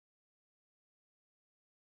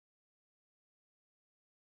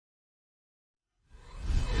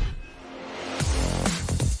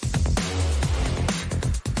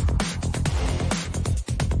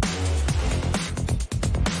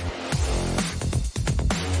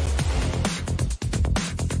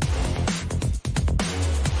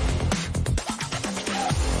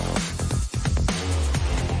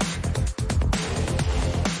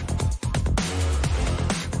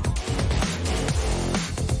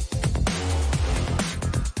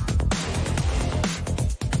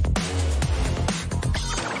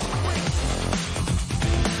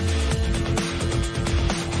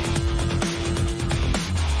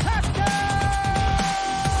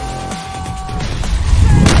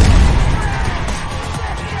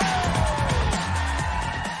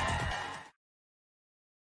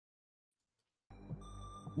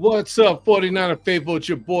What's up, 49er faithful? It's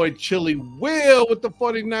your boy Chili Will with the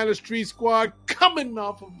 49er Street Squad coming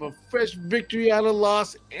off of a fresh victory out of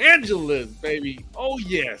Los Angeles, baby. Oh,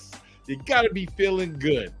 yes. You got to be feeling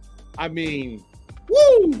good. I mean,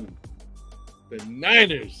 woo! The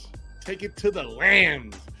Niners take it to the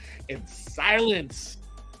Lambs and silence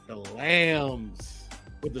the Lambs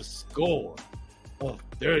with a score of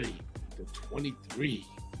 30-23.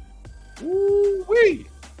 Woo-wee!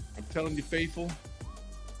 I'm telling you, faithful.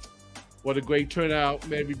 What a great turnout.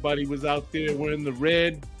 Everybody was out there wearing the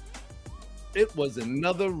red. It was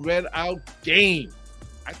another red out game.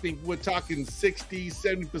 I think we're talking 60,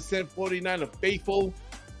 70% 49er faithful.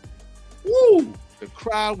 Woo! The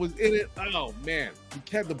crowd was in it. Oh, man. We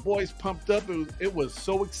had the boys pumped up. It was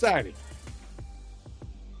so exciting.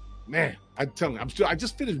 Man, I'm telling you, I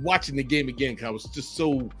just finished watching the game again because I was just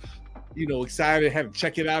so, excited. I had to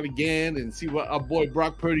check it out again and see what our boy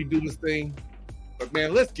Brock Purdy do his thing. But,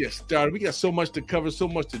 man, let's get started. We got so much to cover, so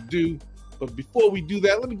much to do. But before we do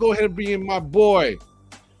that, let me go ahead and bring in my boy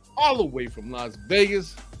all the way from Las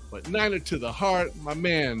Vegas, but Niner to the heart. My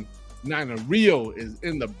man, Niner Rio, is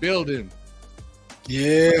in the building.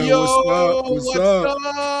 Yeah, Yo, what's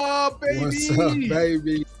up, baby? What's up,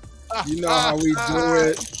 baby? You know how we do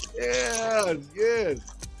it. Yes.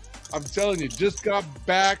 I'm telling you, just got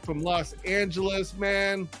back from Los Angeles,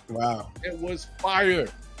 man. Wow. It was fire.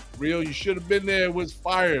 Rio, you should have been there. It was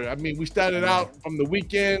fire. I mean, we started out from the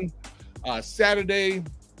weekend. Saturday,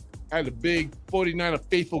 had a big 49er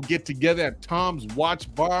faithful get-together at Tom's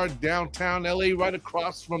Watch Bar, downtown L.A., right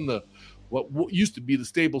across from what used to be the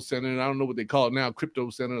Staples Center, and I don't know what they call it now,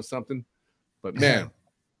 Crypto Center or something. But, man,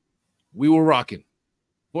 we were rocking.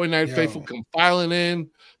 49er faithful come filing in.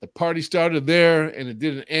 The party started there, and it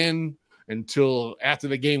didn't end until after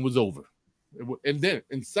the game was over. And then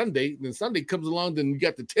Sunday comes along, then you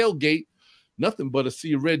got the tailgate, nothing but a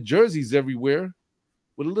sea of red jerseys everywhere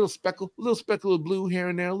with a little speckle of blue here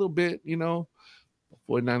and there, a little bit,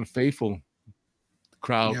 49er faithful. The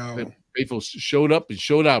crowd, faithful showed up and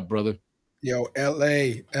showed out, brother. Yo,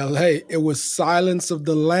 LA, it was Silence of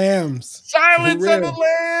the Lambs. Silence of the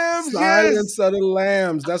Lambs. Silence of the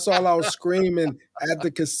Lambs. That's all I was screaming at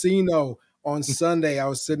the casino on Sunday. I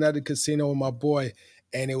was sitting at the casino with my boy.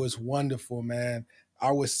 And it was wonderful, man.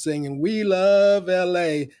 I was singing, "We Love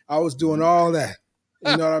LA." I was doing all that.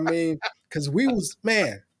 You know what I mean? Because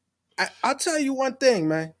I'll tell you one thing,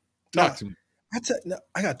 man. Talk to me.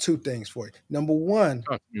 I got two things for you. Number one,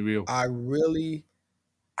 talk to me, Real. I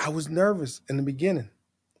was nervous in the beginning.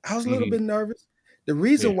 I was a little bit nervous. The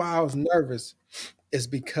reason why I was nervous is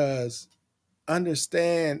because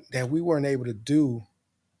understand that we weren't able to do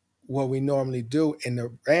what we normally do, and the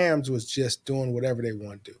Rams was just doing whatever they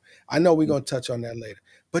want to do. I know we're going to touch on that later.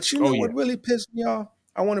 But what really pissed me off?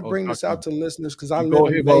 I want to bring this out to listeners because I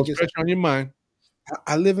live in Vegas. Fresh on your mind.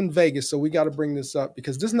 I live in Vegas, so we got to bring this up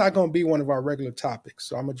because this is not going to be one of our regular topics,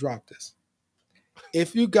 so I'm going to drop this.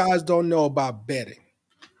 If you guys don't know about betting,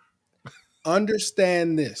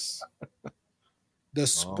 understand this. The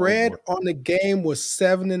spread on the game was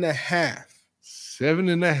 7.5.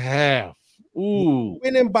 7.5. Ooh.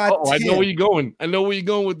 Winning by 10. I know where you're going.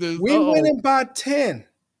 With this. We winning by 10.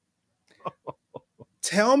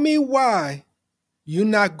 Tell me why you're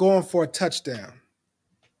not going for a touchdown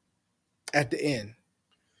at the end.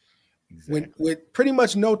 Exactly. With pretty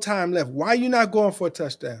much no time left. Why are you not going for a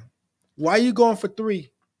touchdown? Why are you going for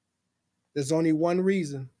 3? There's only one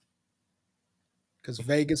reason. Because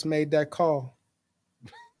Vegas made that call.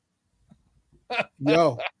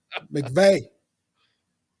 Yo, McVay.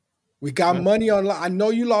 We got money on. I know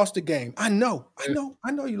you lost the game. I know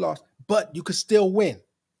you lost, but you could still win.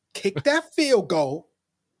 Kick that field goal,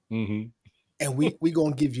 and we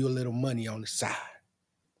gonna give you a little money on the side.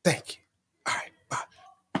 Thank you. All right,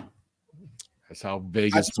 bye. That's how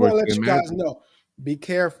Vegas works. I just want to let you guys know: be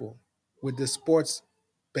careful with the sports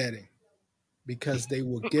betting because they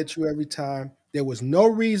will get you every time. There was no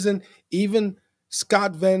reason. Even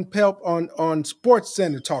Scott Van Pelt on Sports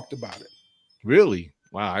Center talked about it. Really?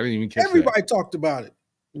 Wow, I didn't even catch Everybody that. talked about it.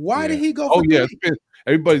 Why did he go for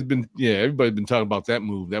everybody's been talking about that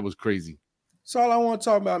move. That was crazy. That's all I want to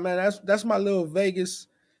talk about, man. That's my little Vegas,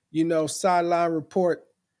 sideline report.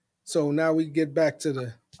 So now we get back to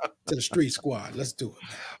the street squad. Let's do it.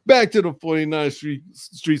 Back to the 49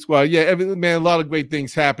 street squad. Yeah, man, a lot of great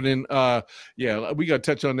things happening. We got to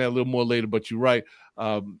touch on that a little more later, but you're right.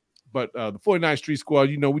 But the 49 street squad,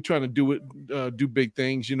 we're trying to do big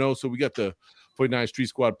things, so we got the 49 Street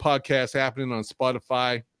Squad podcast happening on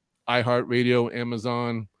Spotify, iHeartRadio,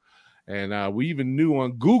 Amazon, and we even knew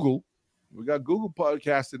on Google. We got Google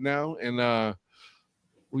podcasted now, and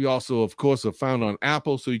We also, of course, are found on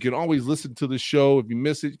Apple, so you can always listen to the show. If you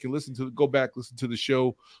miss it, you can go back, listen to the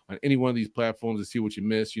show on any one of these platforms to see what you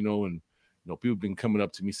missed, and people have been coming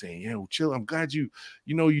up to me saying, "Yeah, well, Chill, I'm glad you're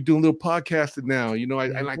doing a little podcasting now."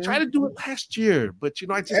 I tried to do it last year, but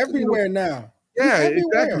I just everywhere now. Yeah,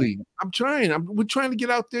 exactly. I'm trying. We're trying to get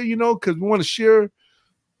out there, because we want to share,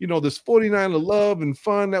 this 49er love and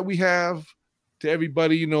fun that we have to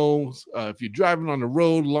everybody. If you're driving on the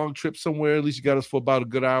road, long trip somewhere, at least you got us for about a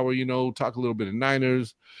good hour. Talk a little bit of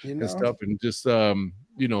Niners and stuff, and just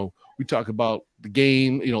we talk about the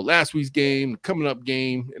game, last week's game, coming up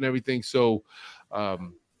game, and everything. So, we're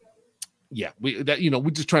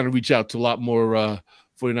just trying to reach out to a lot more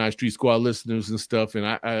 49 Street Squad listeners and stuff, and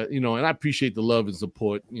I appreciate the love and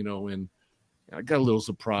support, and I got a little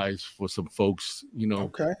surprise for some folks,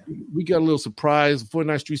 Okay. We got a little surprise.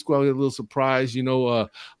 49 Street Squad got a little surprise,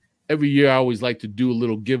 every year I always like to do a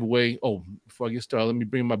little giveaway. Oh, before I get started, let me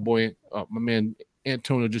bring my boy, my man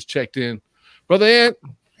Antonio just checked in. Brother Ant.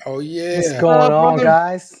 Oh, yeah. What's going on,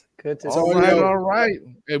 guys? Good to see you. All right.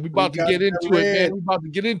 And we about to get into it, man. We about to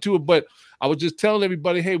get into it, but I was just telling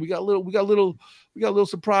everybody, hey, we got a little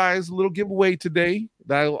surprise, a little giveaway today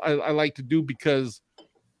that I like to do because,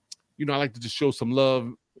 I like to just show some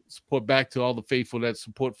love, support back to all the faithful that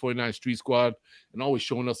support 49 Street Squad and always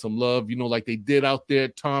showing us some love, like they did out there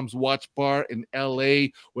at Tom's Watch Bar in LA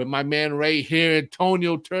where my man right here,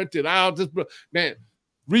 Antonio, turned it out. Man,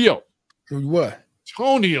 Rio. What?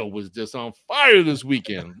 Antonio was just on fire this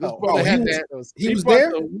weekend. This brother had that. He was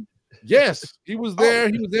there? Yes, he was there.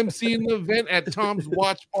 He was emceeing the event at Tom's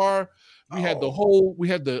Watch Bar. We had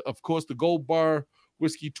of course, the Gold Bar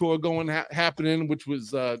whiskey tour going happening, which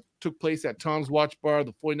was took place at Tom's Watch Bar.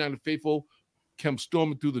 The 49er faithful came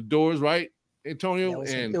storming through the doors, right, Antonio?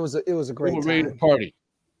 It was a great time. They were ready to party.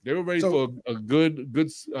 They were ready for a good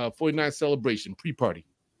 49 celebration pre-party.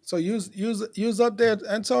 So use up there,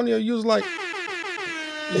 Antonio. Use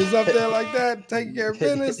up there like that, taking care of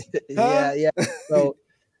business. Huh? Yeah.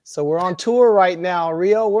 So we're on tour right now,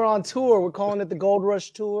 Rio. We're on tour. We're calling it the Gold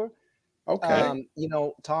Rush Tour. Okay.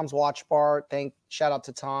 Tom's Watch Bar. Shout out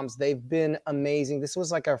to Tom's. They've been amazing. This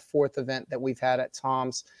was like our 4th event that we've had at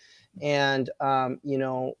Tom's, and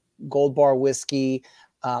Gold Bar whiskey,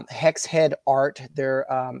 Hex Head Art. Their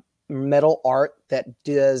metal art that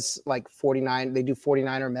does like 49. They do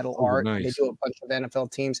 49er metal art. Nice. They do a bunch of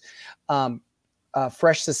NFL teams.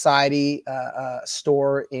 Fresh Society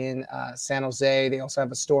store in San Jose. They also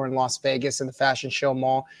have a store in Las Vegas in the Fashion Show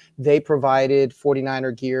Mall. They provided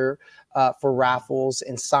 49er gear for raffles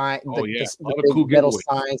and the cool metal giveaways.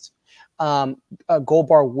 signs. Gold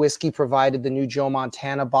Bar Whiskey provided the new Joe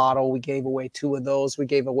Montana bottle. We gave away 2 of those. We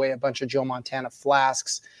gave away a bunch of Joe Montana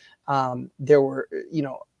flasks. There were,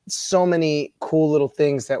 so many cool little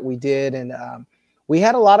things that we did. And we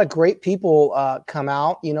had a lot of great people come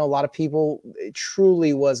out. A lot of people. It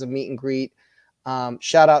truly was a meet and greet.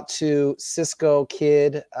 Shout out to Cisco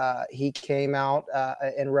Kid. He came out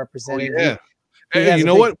and represented. Oh, yeah. Hey, you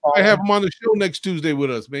know what? I have him on the show next Tuesday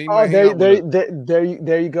with us, man.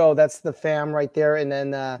 There you go. That's the fam right there. And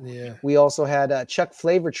then we also had Chuck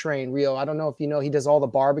Flavor Train, Rio. I don't know if you know, he does all the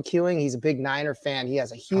barbecuing. He's a big Niner fan. He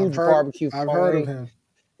has a huge barbecue. I've heard of him.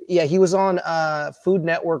 Yeah, he was on Food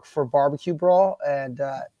Network for Barbecue Brawl, and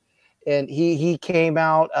he came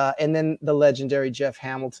out, and then the legendary Jeff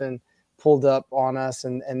Hamilton pulled up on us,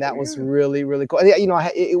 and that was really, really cool.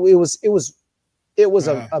 It was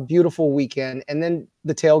a beautiful weekend, and then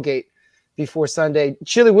the tailgate before Sunday.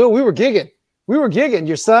 Chili Will, we were gigging.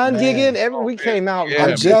 Your son gigging. We came out.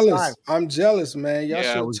 Yeah, I'm jealous, man. Y'all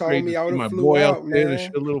should have told me I would have flew out, man.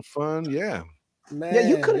 A little fun, yeah. Man, yeah,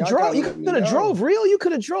 you could have drove. You could have drove. Real, you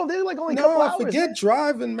could have drove. They're like only a couple hours. Forget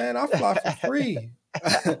driving, man. I fly for free.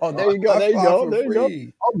 Oh, there you go. There you go.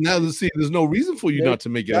 Oh, now there's no reason for you not to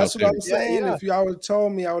make it. That's what I'm saying. Yeah. If y'all would have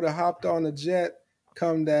told me, I would have hopped on the jet,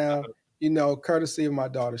 come down. Courtesy of my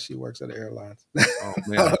daughter, she works at the airlines. Oh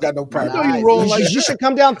man, I don't got no problem. You should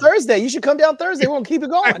come down Thursday. We'll keep it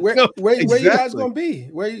going. Where you guys gonna be?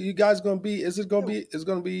 Where you guys gonna be? Is it gonna be? It's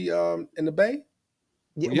gonna be in the Bay.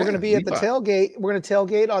 Yeah, we're going to be at the tailgate. We're going to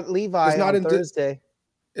tailgate on Levi on Thursday.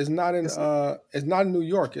 It's not in New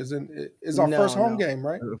York. It's our first home game,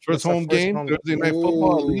 right? First home game, Thursday night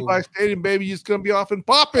football, Levi Stadium, baby. It's gonna be off and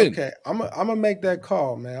popping. Okay, I'm gonna make that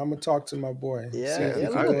call, man. I'm gonna talk to my boy. Yeah.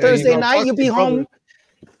 Thursday night, you'll be home.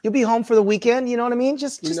 You'll be home for the weekend. You know what I mean?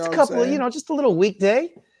 Just a couple of, just a little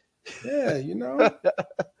weekday. Yeah,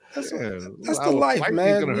 that's the life,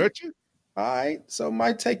 man. It's gonna hurt you. All right, so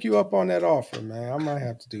might take you up on that offer, man. I might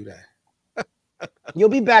have to do that. You'll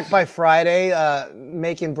be back by Friday,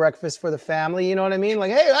 making breakfast for the family. You know what I mean?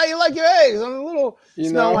 Like, hey, how you like your eggs? I'm a little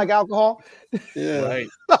smell like alcohol. Yeah, Right.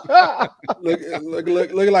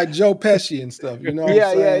 look like Joe Pesci and stuff. You know what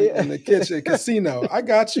I'm saying? Yeah. In the kitchen, casino. I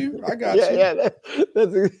got you. Yeah.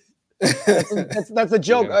 That's a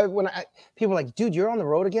joke. Yeah. When people are like, dude, you're on the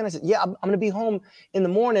road again. I said, yeah, I'm going to be home in the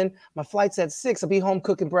morning. My flight's at 6. I'll be home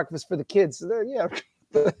cooking breakfast for the kids. So yeah.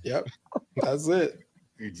 Yep, that's it.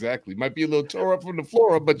 Exactly. Might be a little tore up from the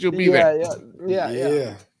floor, but you'll be there.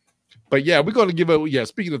 Yeah. But yeah, we're going to give a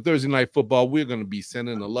speaking of Thursday night football, we're going to be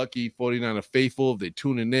sending a lucky 49er faithful if they're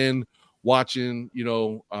tuning in, watching.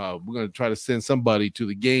 We're going to try to send somebody to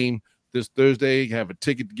the game this Thursday, have a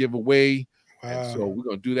ticket to give away. Wow. And so we're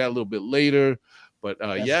going to do that a little bit later. But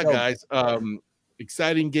guys,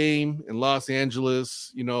 exciting game in Los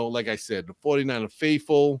Angeles. Like I said, the 49er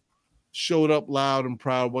faithful showed up loud and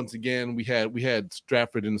proud once again. We had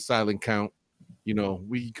Stratford in the silent count.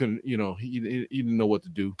 We couldn't, he didn't know what to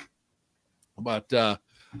do. But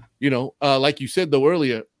like you said though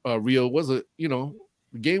earlier, Rio, the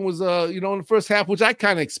game was in the first half, which I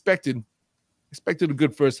kind of expected a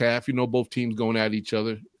good first half. Both teams going at each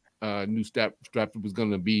other. Knew Stratford was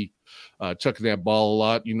going to be chucking that ball a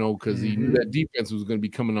lot, because he knew that defense was going to be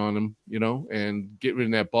coming on him, and get rid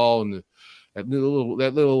of that ball and that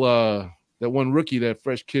one rookie, that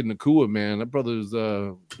fresh kid Nakua, man, that brother's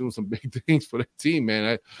doing some big things for that team,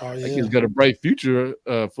 man. I think he's got a bright future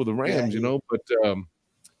for the Rams,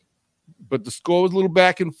 but the score was a little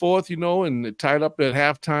back and forth, and it tied up at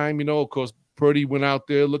halftime. Of course, Purdy went out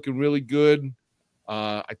there looking really good.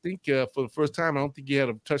 I think for the first time, I don't think he had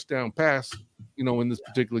a touchdown pass, in this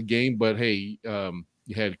particular game. But hey,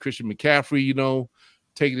 you had Christian McCaffrey,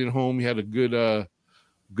 taking it home. He had a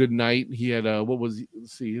good night. He had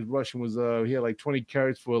his rushing was he had like 20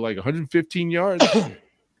 carries for like 115 yards.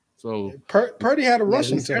 So Purdy had a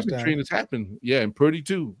rushing touchdown. Train has happened. Yeah, and Purdy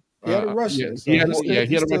too. He had a rushing. He had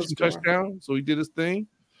a rushing touchdown. So he did his thing.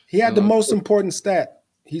 He had the most important stat.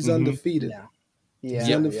 He's undefeated. Yeah.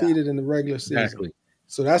 He's undefeated in the regular season. Exactly.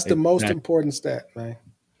 So that's the most important stat, man.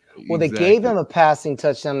 Well, they gave him a passing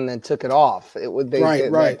touchdown and then took it off. They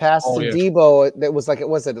passed to Debo. That was like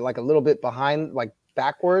a little bit behind, like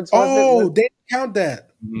backwards. They didn't count that.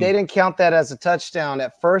 They didn't count that as a touchdown.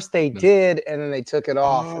 At first they did, and then they took it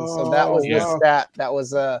off. And so that was the stat. That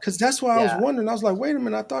was because that's why I was wondering. I was like, wait a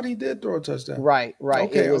minute, I thought he did throw a touchdown. Right.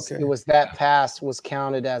 It was that pass was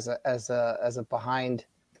counted as a behind.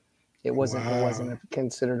 It wasn't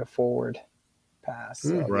considered a forward pass.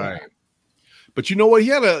 So, right. But you know what? He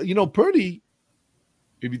had Purdy,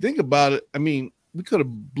 if you think about it, I mean, we could have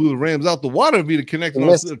blew the Rams out the water if he'd have connected on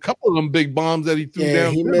a couple of them big bombs that he threw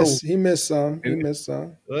down. He missed some.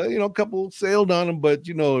 A couple sailed on him, but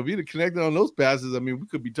if he'd have connected on those passes, I mean, we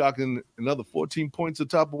could be talking another 14 points on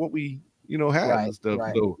top of what we, had and stuff.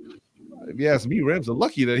 Right. So if you ask me, Rams are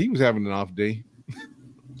lucky that he was having an off day.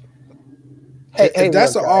 If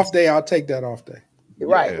that's an off day, I'll take that off day.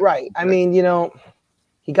 Right. I mean,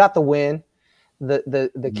 he got the win.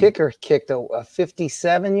 The kicker kicked a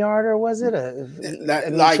 57-yarder, was it?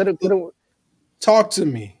 Talk to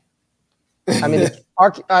me. I mean,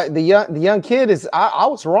 the young kid is. I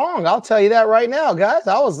was wrong. I'll tell you that right now, guys.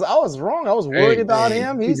 I was wrong. I was worried about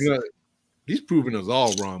him. He's proving us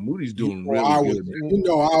all wrong. Moody's doing really good.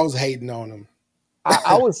 I was hating on him.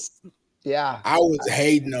 I was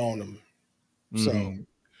hating on him. So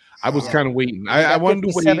I was kind of waiting. I wanted to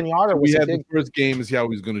wait. We had the first game and see how he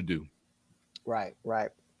was going to do. Right.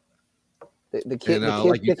 The kid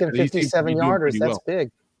kicking 57 yarders. That's big.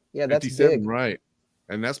 Yeah, that's big. Right.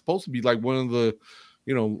 And that's supposed to be like one of the,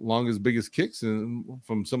 longest, biggest kicks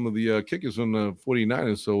from some of the kickers from the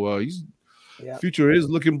 49ers. So his future is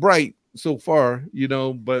looking bright so far,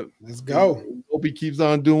 but let's go. Hope he keeps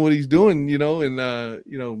on doing what he's doing,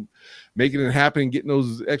 and making it happen and getting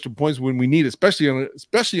those extra points when we need it,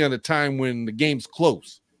 especially on a time when the game's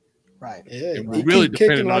close. Right. Yeah. And we're really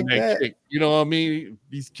depending on that kick. You know what I mean?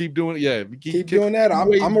 He keep doing it. Yeah. If keep doing that,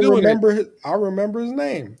 I'm gonna remember. I remember his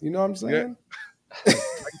name. You know what I'm saying? Yeah.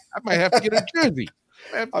 I might have to get a jersey.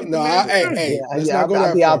 Let's not go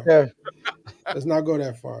that far. Out there. Let's not go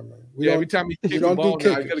that far, man. Every time he kicks the ball,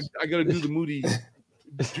 I gotta do the Moody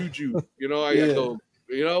juju. I got to.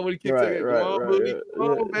 When he kicks it, come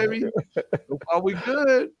on, baby. So far we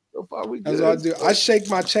good. That's what I do. I shake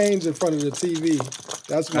my chains in front of the TV.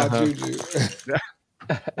 That's my juju.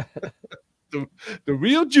 the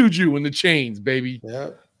real juju in the chains, baby. Yeah,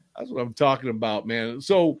 that's what I'm talking about, man.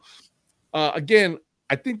 So, again,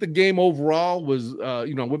 I think the game overall was, I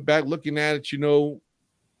went back looking at it.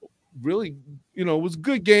 really, it was a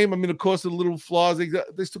good game. I mean, of course, the little flaws, they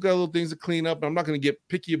still got little things to clean up. I'm not going to get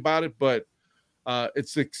picky about it, but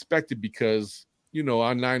it's expected because,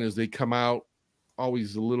 our Niners, they come out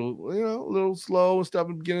always a little slow and stuff at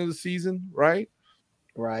the beginning of the season, right?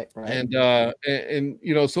 Right. And so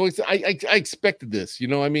it's I expected this.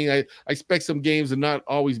 I mean, I expect some games to not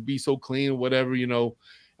always be so clean or whatever.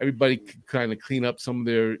 Everybody kind of clean up some of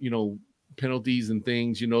their penalties and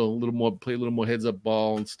things. Play a little more heads up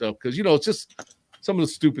ball and stuff because it's just some of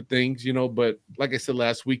the stupid things. But like I said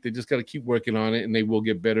last week, they just got to keep working on it, and they will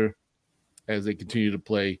get better as they continue to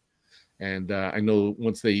play. And I know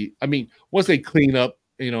once they clean up,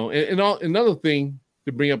 another thing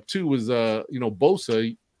to bring up too was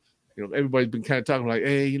Bosa. Everybody's been kind of talking like,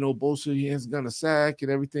 hey, Bosa, he hasn't gotten a sack and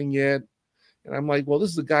everything yet. And I'm like, well, this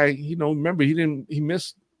is a guy, remember he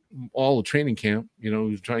missed all the training camp. He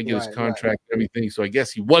was trying to get his contract and everything. So I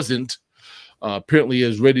guess he wasn't apparently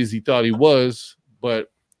as ready as he thought he was.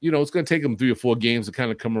 But it's going to take him 3 or 4 games to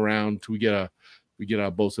kind of come around till we get our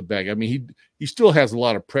Bosa back. I mean, he still has a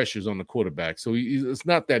lot of pressures on the quarterback. So it's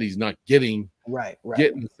not that he's not getting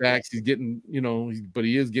getting sacks. He's getting, but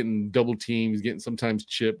he is getting double teamed. He's getting sometimes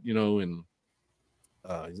chipped, and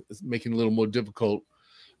it's making it a little more difficult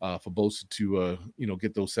for Bosa to,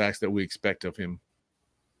 get those sacks that we expect of him.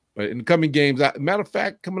 But in the coming games, matter of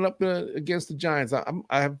fact, coming up against the Giants, I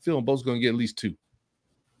have a feeling Bosa's going to get at least 2. I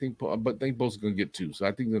think Bosa's going to get 2. So I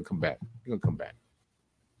think he's going to come back. He'll come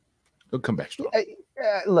back strong.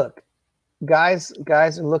 Look, guys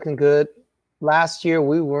are looking good. Last year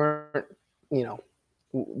we weren't, the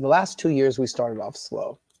last 2 years we started off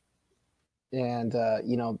slow. And,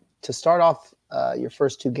 to start off your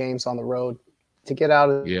first 2 games on the road, to get out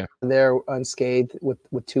of there unscathed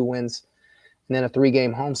with 2 wins, and then a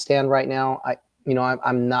 3-game homestand right now, I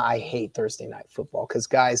hate Thursday night football because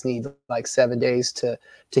guys need like 7 days to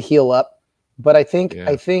heal up. But I think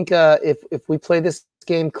if we play this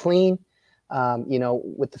game clean,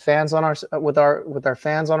 with the fans on our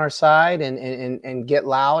fans on our side and get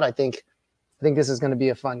loud, I think this is going to be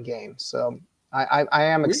a fun game. So I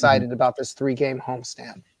am excited about this 3-game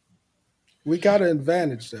homestand. We got an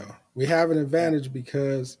advantage though. We have an advantage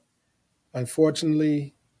because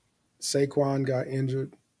unfortunately Saquon got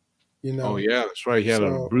injured. Oh yeah, that's right. He had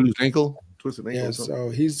a bruised ankle, twisted ankle. Yeah, so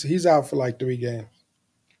he's out for like 3 games.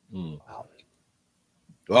 Wow.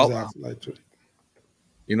 Well,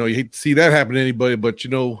 you hate to see that happen to anybody, but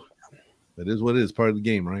that is what it is, part of the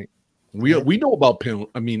game, right? We know about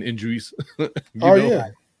injuries. Yeah.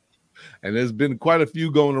 And there's been quite a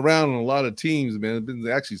few going around on a lot of teams, man. There's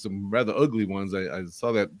been actually some rather ugly ones. I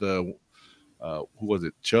saw that who was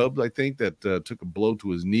it? Chubb, I think, that took a blow to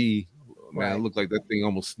his knee. Man, it looked like that thing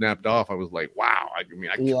almost snapped off. I was like, wow. I cringed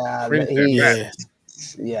at that.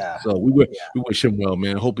 Yeah. So we wish him well,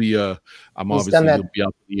 man. Hope I'm obviously he'll be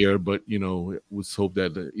out the year, but let's hope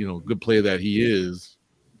that good player that he is,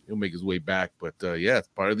 he'll make his way back. But it's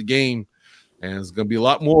part of the game, and it's gonna be a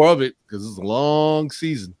lot more of it because it's a long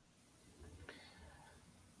season.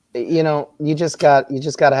 You just got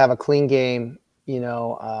to have a clean game.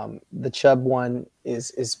 The Chubb one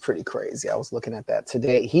is pretty crazy. I was looking at that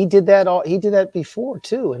today. He did that before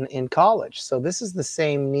too in college. So this is the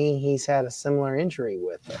same knee he's had a similar injury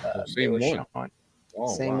with. Same one.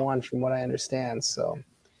 Same one from what I understand. So,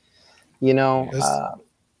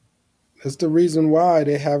 that's the reason why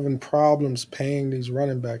they're having problems paying these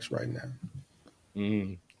running backs right now.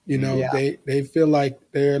 Mm-hmm. They feel like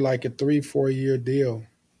they're like a 3-4 year deal.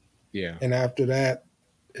 Yeah. And after that,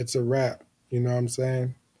 it's a wrap. You know what I'm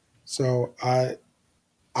saying? So I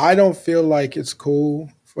don't feel like it's cool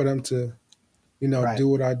for them to,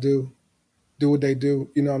 do what they do.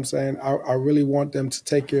 You know what I'm saying? I really want them to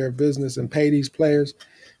take care of business and pay these players.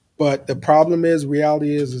 But the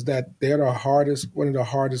reality is that they're one of the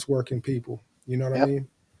hardest working people. You know what I mean?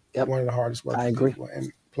 Yep. One of the hardest working people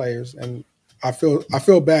and players. And I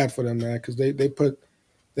feel bad for them, man, because they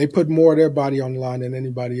put more of their body on the line than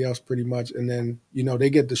anybody else pretty much. And then, they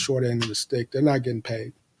get the short end of the stick. They're not getting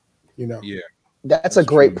paid, Yeah. That's a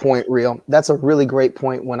great point, Real. That's a really great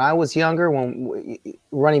point. When I was younger, when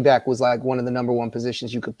running back was like one of the number 1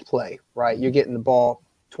 positions you could play, right? You're getting the ball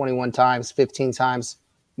 21 times, 15 times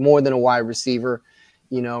more than a wide receiver.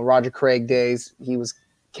 Roger Craig days, he was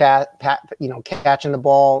catching the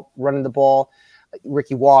ball, running the ball.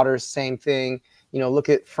 Ricky Waters, same thing. Look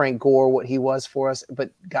at Frank Gore, what he was for us. But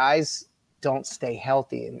guys don't stay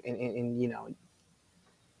healthy, and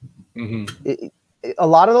a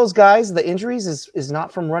lot of those guys, the injuries is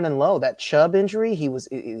not from running low. That Chubb injury,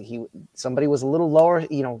 somebody was a little lower.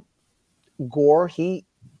 Gore, he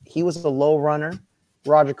was a low runner.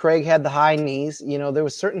 Roger Craig had the high knees. You know, there were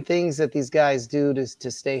certain things that these guys do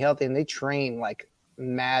to stay healthy, and they train like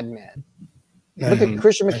madmen. Look at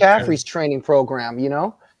Christian McCaffrey's training program, you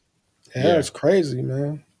know? Yeah, it's crazy,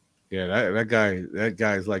 man. Yeah, that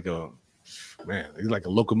guy's like he's like a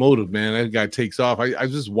locomotive, man. That guy takes off. I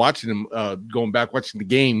was just watching him, going back, watching the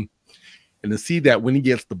game, and to see that when he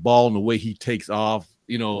gets the ball and the way he takes off,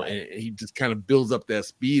 you know, and he just kind of builds up that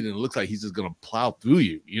speed, and it looks like he's just gonna plow through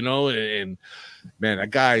you, you know. And man, that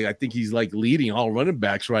guy, I think he's like leading all running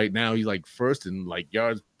backs right now. He's like first in like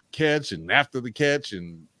yards catch and after the catch,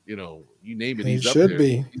 and you know, you name it, he's up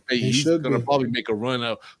there. He's gonna probably make a run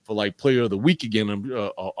out for like player of the week again,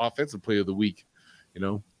 offensive player of the week, you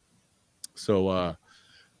know. So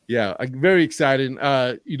yeah, I'm very excited.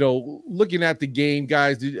 You know, looking at the game,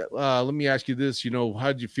 guys, let me ask you this, you know,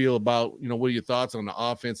 how did you feel about, you know, what are your thoughts on the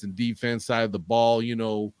offense and defense side of the ball? You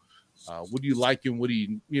know, what do you like and what do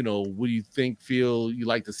you feel you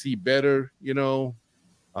like to see better? You know,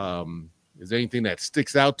 is there anything that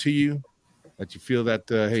sticks out to you that you feel that,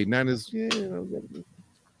 hey, Niners,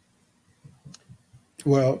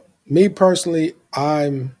 Well, me personally,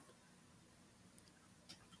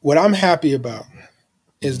 what I'm happy about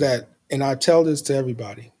is that, and I tell this to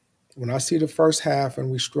everybody, when I see the first half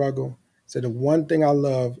and we struggle, the one thing I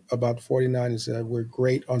love about the 49ers is that we're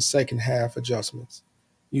great on second half adjustments.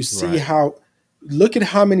 You see look at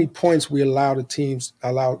how many points we allow teams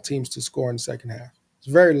to score in the second half. It's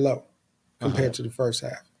very low compared to the first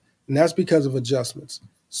half. And that's because of adjustments.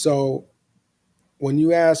 So when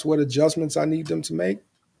you ask what adjustments I need them to make,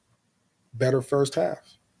 better first half.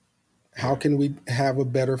 How can we have a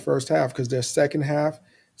better first half? Because their second half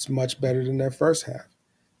is much better than their first half.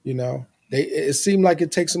 You know, it seemed like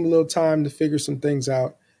it takes them a little time to figure some things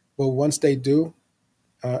out, but once they do,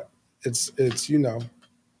 it's you know.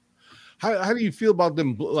 How do you feel about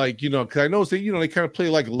them? Like, you know, because I know they kind of play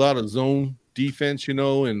like a lot of zone defense, you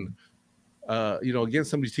know, and you know,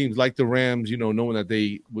 against some of these teams like the Rams, you know, knowing that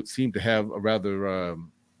they would seem to have a rather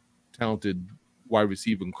talented wide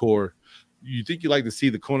receiving core. You think you like to see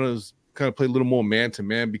the corners kind of play a little more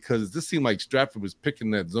man-to-man, because this seemed like Stratford was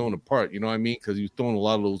picking that zone apart, you know what I mean? Because he was throwing a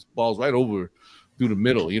lot of those balls right over through the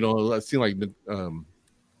middle, you know. It seemed like,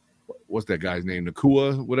 what's that guy's name?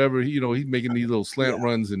 Nakua, whatever. You know, he's making these little slant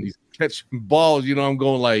runs and he's catching balls, you know. I'm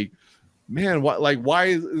going like, man, why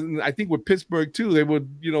is, I think with Pittsburgh too, they were,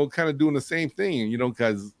 you know, kind of doing the same thing, you know,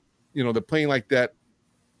 because, you know, they're playing like that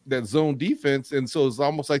zone defense. And so it's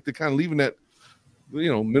almost like they're kind of leaving that,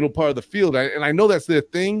 you know, middle part of the field. And I know that's their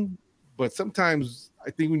thing, but sometimes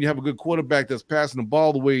I think when you have a good quarterback that's passing the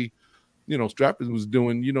ball the way, you know, Stratford was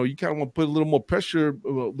doing, you know, you kind of want to put a little more pressure, a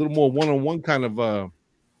little more one-on-one kind of,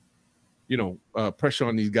 you know, pressure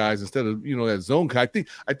on these guys instead of, you know, that zone. I think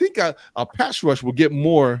a pass rush will get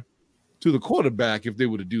more to the quarterback if they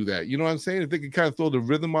were to do that. You know what I'm saying? If they could kind of throw the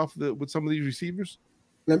rhythm off with some of these receivers.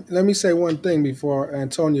 Let me say one thing before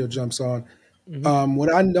Antonio jumps on.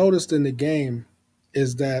 What I noticed in the game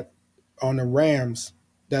is that on the Rams,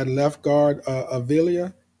 that left guard,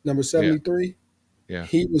 Avila, number 73,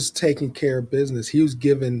 he was taking care of business. He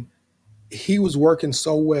was working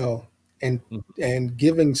so well and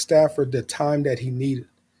giving Stafford the time that he needed.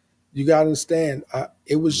 You got to understand,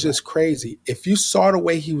 it was just crazy. If you saw the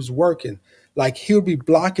way he was working, like he would be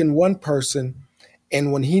blocking one person,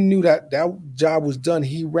 and when he knew that job was done,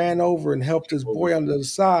 he ran over and helped his boy on the other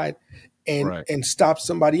side and stopped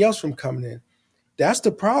somebody else from coming in. That's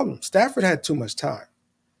the problem. Stafford had too much time.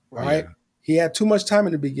 All right. He had too much time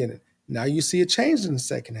in the beginning. Now you see it changed in the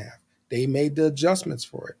second half. They made the adjustments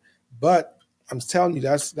for it. But I'm telling you,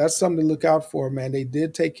 that's something to look out for, man. They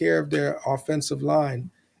did take care of their offensive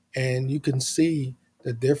line, and you can see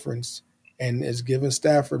the difference, and it's giving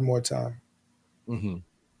Stafford more time.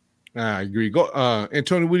 I agree. Go,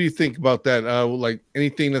 Antonio, what do you think about that? Like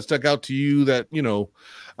anything that stuck out to you that, you know,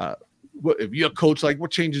 if you're a coach, like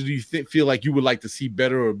what changes do you feel like you would like to see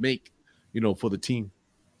better or make, you know, for the team?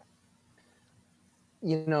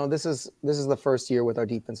 You know, this is the first year with our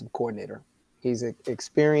defensive coordinator. He's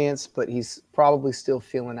experienced, but he's probably still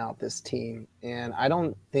feeling out this team. And I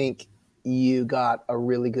don't think you got a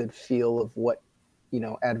really good feel of what,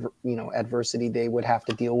 adversity they would have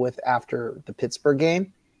to deal with after the Pittsburgh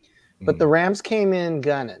game. But the Rams came in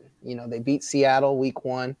gunning. You know, they beat Seattle week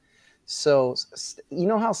 1. So you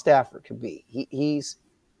know how Stafford could be. He's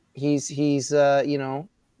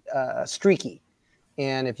streaky.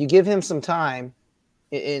 And if you give him some time,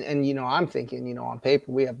 and you know, I'm thinking, you know, on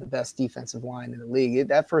paper, we have the best defensive line in the league.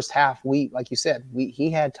 That first half, like you said, he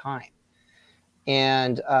had time.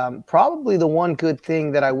 And probably the one good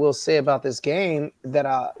thing that I will say about this game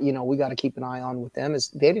that, we got to keep an eye on with them is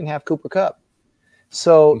they didn't have Cooper Kupp.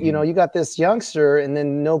 So, you got this youngster and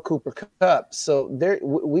then no Cooper Kupp. So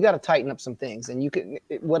we got to tighten up some things. And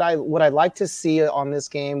what I like to see on this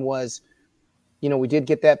game was, we did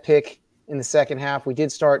get that pick in the second half. We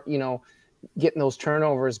did start, getting those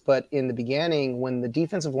turnovers. But in the beginning, when the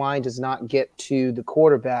defensive line does not get to the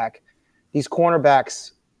quarterback, these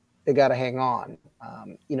cornerbacks, they got to hang on.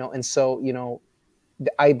 And so,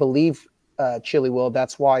 I believe, Chili Will,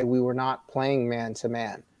 that's why we were not playing man to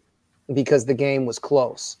man, because the game was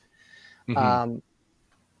close. One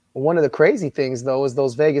of the crazy things, though, is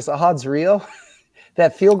those Vegas odds, Rio.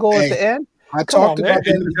 That field goal at the end. I talked about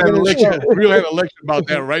that in the beginning of the show. Rio had a lecture about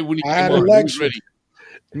that right when he came on. He was ready.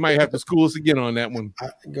 You might have to school us again on that one.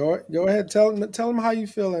 Go ahead. Tell them how you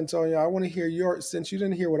feel, Antonio. I want to hear since you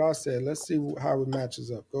didn't hear what I said. Let's see how it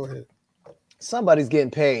matches up. Go ahead. Somebody's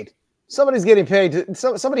getting paid.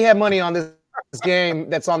 Somebody had money on this game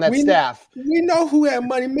that's on that staff. We know who had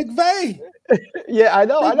money. McVay. Yeah, I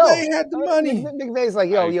know. McVay had the money. McVay's like,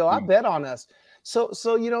 yo, I bet on us. So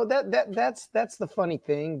that's the funny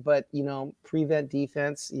thing. But prevent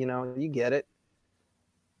defense. You get it.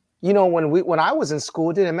 When I was in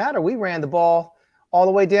school, it didn't matter. We ran the ball all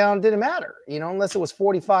the way down. It didn't matter. Unless it was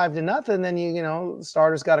 45-0, then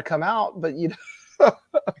starters got to come out. But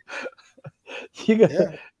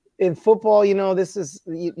in football, this is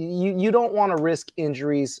you don't want to risk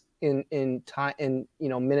injuries in time in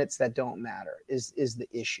minutes that don't matter is the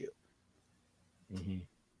issue.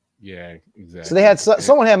 Yeah, exactly. So they had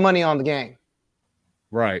someone had money on the game,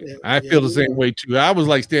 right? I feel the same way too. I was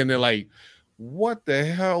like standing there like, what the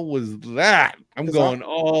hell was that? I'm going,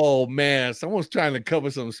 oh man, someone's trying to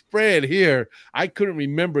cover some spread here. I couldn't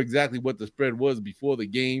remember exactly what the spread was before the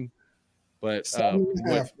game, but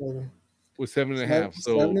 7.5. Was 7.5.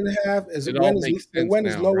 So 7.5 is it went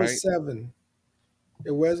as low as 7.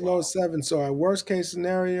 It was as low as 7. So our worst case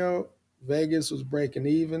scenario, Vegas was breaking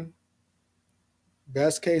even.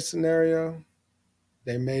 Best case scenario,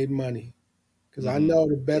 they made money, because I know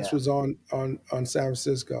the bets was on San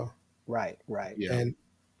Francisco. Right. Yeah. And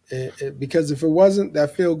because if it wasn't,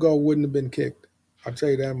 that field goal wouldn't have been kicked. I'll tell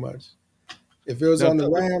you that much. If it was on the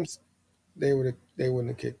Rams, they wouldn't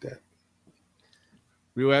have kicked that.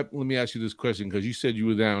 Let me ask you this question, because you said you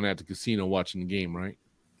were down at the casino watching the game, right?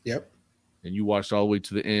 Yep. And you watched all the way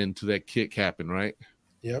to the end to that kick happen, right?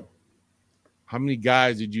 Yep. How many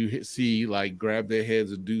guys did you see like grab their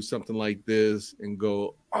heads and do something like this and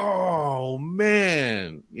go, "Oh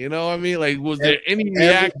man," you know what I mean? Like, was there any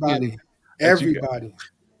reaction? Everybody.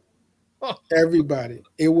 Everybody.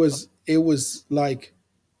 It was like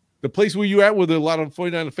the place where you at with a lot of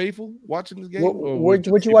 49er faithful watching this game. Where'd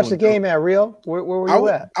you watch the game at, Rio? Where were you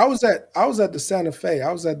at? I was at the Santa Fe.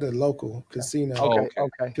 I was at the local casino. Okay.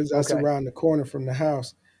 Because that's around the corner from the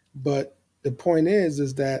house. But the point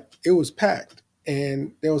is that it was packed,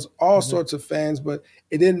 and there was all sorts of fans, but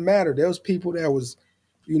it didn't matter. There was people that was,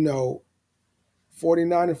 49er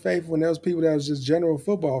faithful, and there was people that was just general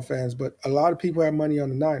football fans, but a lot of people had money on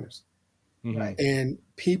the Niners. Right. And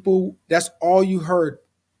people, that's all you heard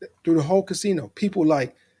through the whole casino. People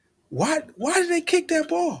like, why did they kick that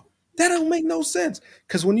ball? That don't make no sense.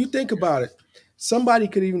 Because when you think about it, somebody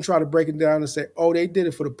could even try to break it down and say, oh, they did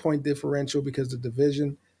it for the point differential because the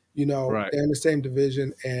division, they're in the same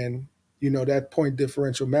division, and, that point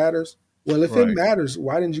differential matters. Well, if it matters,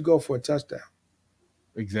 why didn't you go for a touchdown?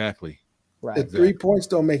 Exactly. Right. The 3 points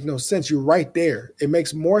don't make no sense. You're right there. It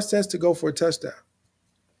makes more sense to go for a touchdown.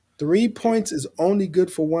 3 points is only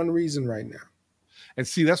good for one reason right now. And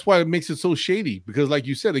see, that's why it makes it so shady, because like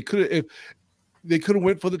you said, they could have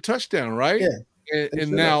went for the touchdown, right? Yeah.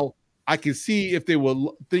 And now I can see if they were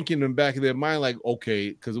thinking in the back of their mind, like, okay,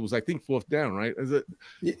 because it was, I think, 4th down, right? They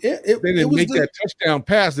didn't make that touchdown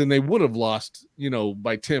pass, then they would have lost,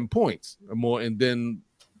 by 10 points or more, and then,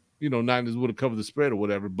 Niners would have covered the spread or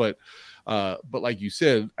whatever. But like you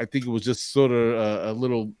said, I think it was just sort of a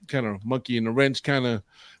little kind of monkey in the wrench kind of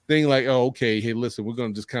thing, like, oh, okay, hey, listen, we're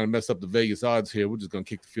gonna just kind of mess up the Vegas odds here. We're just gonna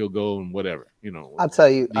kick the field goal and whatever, I'll tell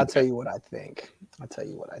you what I think.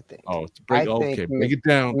 Oh, break it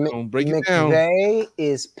down. Break it down. McVay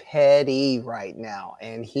is petty right now,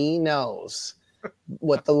 and he knows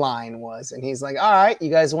what the line was, and he's like, all right, you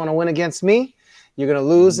guys want to win against me? You're gonna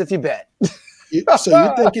lose if you bet.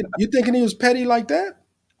 So you thinking he was petty like that?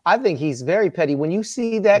 I think he's very petty. When you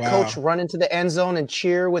see that coach run into the end zone and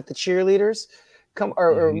cheer with the cheerleaders, come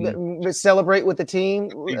or celebrate with the team.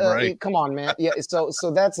 Come on, man. Yeah. So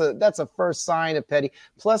that's a first sign of petty.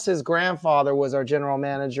 Plus, his grandfather was our general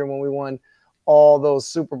manager when we won all those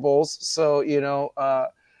Super Bowls. So he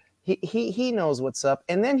knows what's up.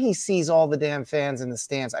 And then he sees all the damn fans in the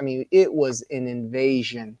stands. I mean, it was an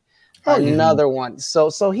invasion. Another one. So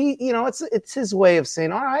he, it's his way of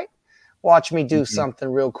saying, all right, watch me do something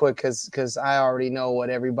real quick because I already know what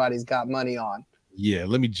everybody's got money on. Yeah,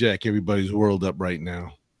 let me jack everybody's world up right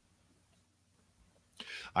now.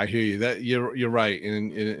 I hear you. That you're right,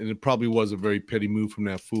 and it probably was a very petty move from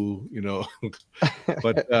that fool,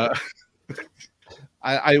 But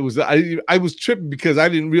I was tripping because I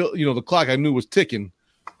didn't the clock I knew was ticking,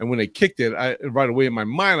 and when they kicked it, right away in my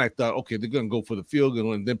mind I thought, okay, they're gonna go for the field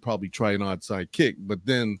goal and then probably try an onside kick. But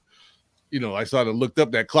then, I sort of looked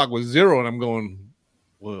up, that clock was 0, and I'm going,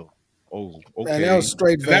 well, okay. Man, that was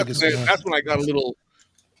straight Vegas. That's when I got a little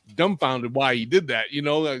dumbfounded why he did that.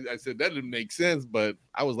 I said that didn't make sense, but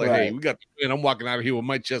I was like, right. Hey, we got the win. I'm walking out of here with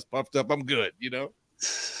my chest puffed up. I'm good. Yeah,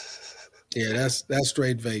 that's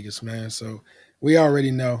straight Vegas, man. So we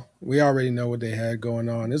already know what they had going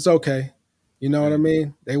on. It's okay. You know what I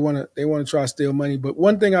mean? They want to try to steal money. But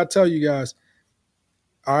one thing I tell you guys,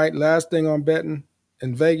 all right, last thing on betting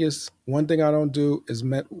in Vegas, one thing I don't do is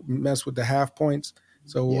mess with the half points.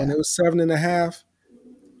 So when it was 7.5,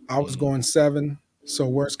 I was going 7. So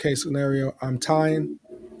worst case scenario, I'm tying.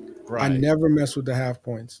 Right. I never mess with the half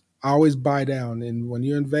points. I always buy down. And when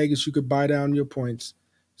you're in Vegas, you could buy down your points.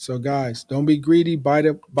 So guys, don't be greedy. Buy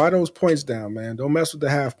those points down, man. Don't mess with the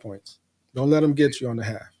half points. Don't let them get you on the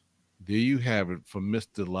half. There you have it from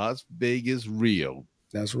Mr. Las Vegas Rio.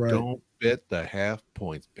 That's right. Don't bet the half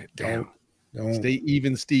points. Bet down. Don't. Stay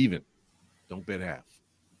even, Steven. Don't bet half.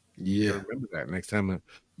 Yeah. Remember that next time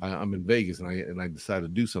I'm in Vegas and I decide to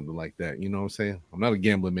do something like that. You know what I'm saying? I'm not a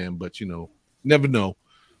gambling man, but never know.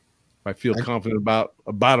 If I feel confident about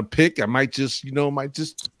a pick, I might just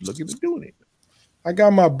look into doing it. I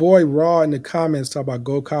got my boy Raw in the comments talking about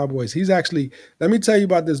Go Cowboys. He's actually, let me tell you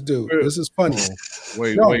about this dude. This is funny.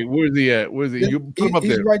 Wait, where's he at? Where's he? You put him up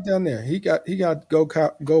there. He's right down there. He got Go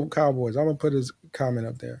Cowboys. I'm gonna put his comment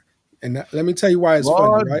up there. And let me tell you why it's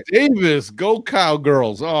funny, right? Davis, Go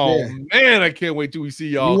Cowgirls. Oh, yeah. Man, I can't wait till we see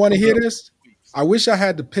y'all. You want to hear this? I wish I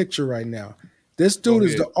had the picture right now. This dude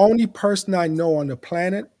is the only person I know on the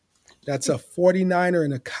planet that's a 49er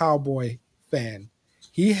and a Cowboy fan.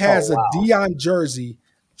 He has a Deion jersey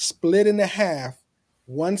split in half,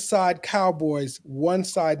 one side Cowboys, one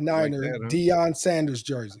side Niner, like that, huh? Deion Sanders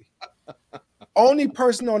jersey. Only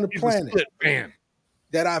person on the planet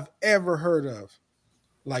that I've ever heard of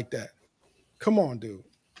like that. Come on, dude.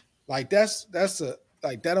 Like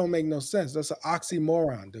that don't make no sense. That's an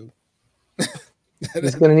oxymoron, dude.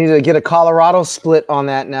 He's gonna need to get a Colorado split on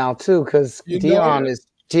that now too, because Deion is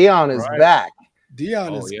back.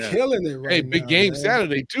 Deion is killing it right now. Hey, big game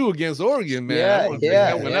Saturday too against Oregon, man. I'm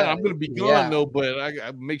going to be gone though, but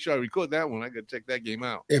I make sure I record that one. I got to check that game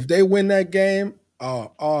out. If they win that game,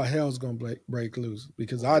 all hell's going to break loose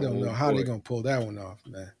because I don't know how they're going to pull that one off,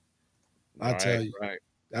 man. I tell you,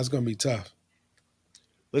 that's going to be tough.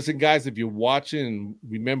 Listen, guys, if you're watching,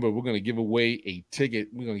 remember we're going to give away a ticket.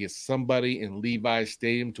 We're going to get somebody in LEVI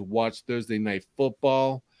Stadium to watch Thursday Night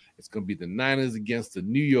Football. It's going to be the Niners against the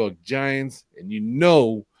New York Giants, and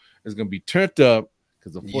it's going to be turned up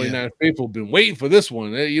because the 49ers faithful have been waiting for this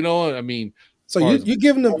one. So you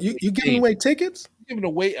giving them you giving away tickets? Giving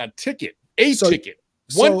away a ticket, ticket,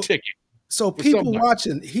 one ticket. So people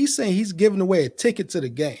watching, he's saying he's giving away a ticket to the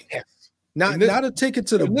game. Yes. Not a ticket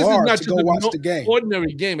to the bar to go watch the game.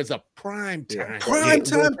 Ordinary game. It's a prime time. Prime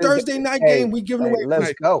time Thursday night game. We giving away.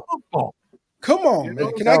 Let's go. Football. Come on,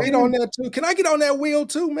 man. Can I get on that too? Can I get on that wheel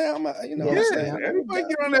too, man? Everybody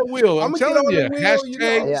get on that wheel. I'm telling you.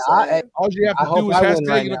 Hashtag. All you have to do is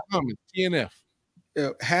hashtag in the comments. TNF.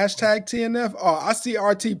 Hashtag TNF. Oh, I see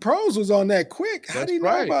RT Pros was on that quick. How do you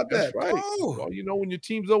know about that? Right. Oh. Well, when your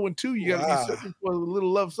team's 0-2, you got to be searching for a little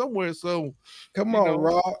love somewhere. So come on,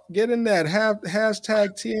 Raw. Get in that. Have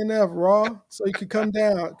hashtag TNF, Raw, so you can come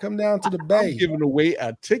down to the Bay. I'm giving away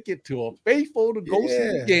a ticket to a faithful to go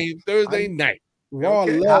see the game Thursday night. Raw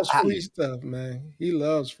loves free stuff, man. He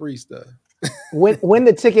loves free stuff. Win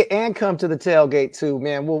the ticket and come to the tailgate too,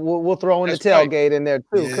 man. We'll throw in the tailgate in there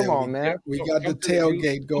too. Yeah, come on, man. We got the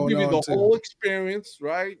tailgate going on. Give you the too. whole experience,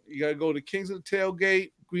 right? You got to go to Kings of the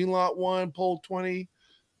Tailgate, Green Lot 1, Pole 20.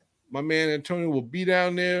 My man Antonio will be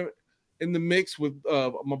down there in the mix with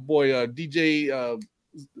my boy DJ.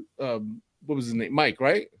 What was his name? Mike,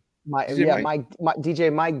 right?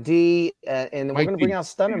 DJ Mike D, and Mike we're gonna bring out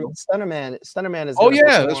Stunnerman. Stunnerman is.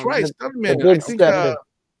 That's right. Stunnerman. I think.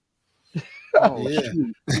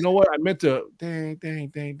 Shoot. You know what? I meant to. Dang. Let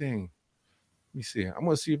me see. I'm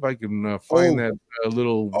gonna see if I can find that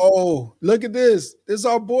little. Oh, look at this! This is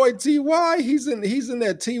our boy Ty. He's in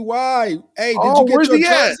there. Ty. Hey, did you get your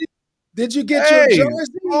jersey? Did you get your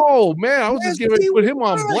jersey? Oh man, I was just getting ready to put him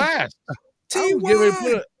on blast. Ty.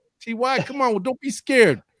 Ty, come on, don't be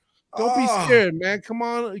scared. Don't be scared, man. Come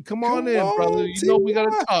on in, brother. You know we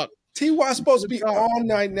gotta talk. Ty's supposed to be on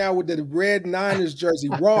night now with the red Niners jersey.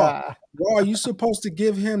 Raw, you supposed to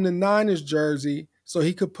give him the Niners jersey so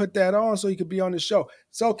he could put that on so he could be on the show.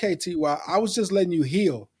 It's okay, Ty. I was just letting you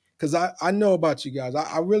heal because I know about you guys.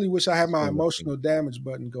 I really wish I had my emotional damage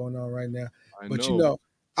button going on right now. But you know,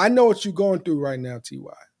 I know what you're going through right now, Ty.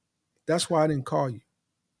 That's why I didn't call you.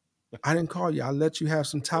 I let you have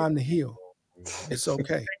some time to heal. It's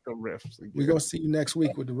okay. We're gonna see you next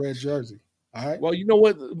week with the red jersey. All right. Well, you know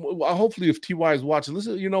what? Hopefully, if Ty is watching,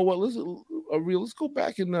 listen. You know what? Let's go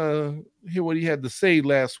back and hear what he had to say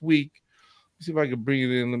last week. Let's see if I can bring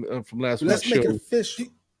it in from last week. Let's make it official.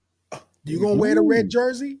 You gonna wear the red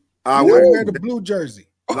jersey? I wear the blue jersey.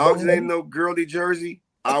 As long as it ain't no girly jersey,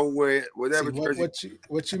 I'll wear whatever jersey.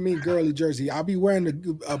 What you mean girly jersey? I'll be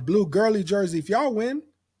wearing a blue girly jersey if y'all win.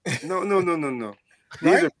 No.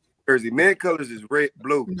 These are jersey. Man colors is red,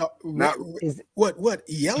 blue. No, not what?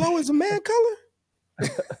 Yellow is a man color?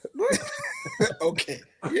 Okay.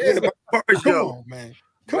 Yeah, come on, man.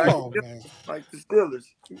 Like the Steelers.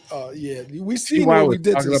 Yeah. We see what we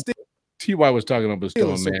did to the Steelers. Ty was talking about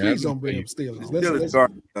Steelers, so man. Please don't bring up Steelers.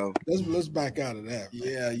 Let's back out of that.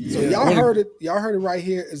 Yeah. So y'all heard it. Y'all heard it right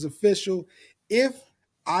here. It's official. If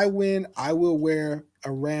I win, I will wear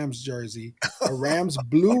a Rams jersey, a Rams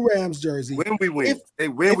blue Rams jersey. When we win,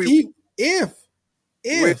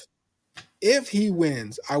 if he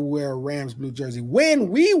wins, I wear a Rams blue jersey. When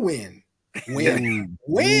we win, when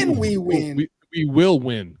we win, we will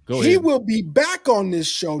win. Go ahead. He will be back on this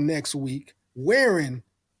show next week wearing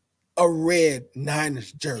a red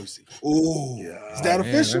Niners jersey. Ooh, is that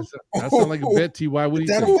official? That sounds like a bet, Ty. What do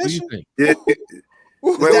you think? Yeah.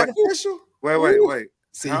 Is that official? Wait.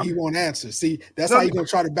 See, he won't answer. See, that's how you're going to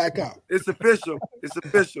try to back out. It's official.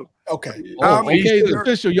 Okay. It's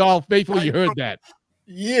official, y'all. Faithful, you heard that.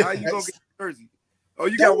 Yeah. How you going to get the jersey? Oh,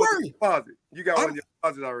 you got one in your closet. You got one in your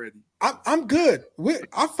closet already. I'm good.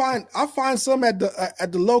 I find some at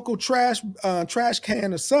the local trash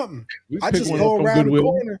can or something. I just go around the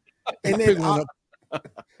corner and then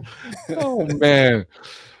oh, man.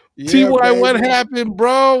 Yeah, Ty, what happened,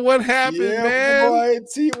 bro? What happened, man? Boy,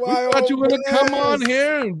 Ty, we thought you were going to come on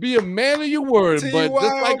here and be a man of your word, but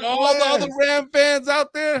just like all the other Ram fans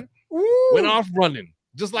out there, went off running.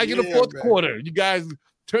 Just like in the fourth quarter. You guys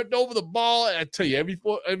turned over the ball. I tell you, every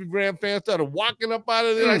Ram fan started walking up out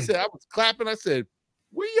of there. I was clapping. I said,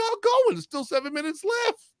 where y'all going? There's still 7 minutes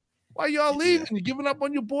left. Why y'all leaving? You giving up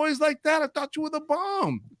on your boys like that? I thought you were the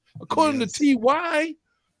bomb. According to Ty,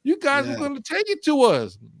 you guys were going to take it to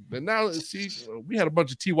us. But now, see, we had a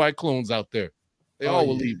bunch of Ty clones out there. They all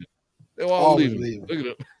were leaving. They were all leaving. Look at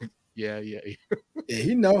them. Yeah.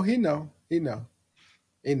 He know.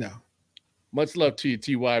 Much love to you,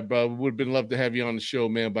 Ty, bro. We would have been love to have you on the show,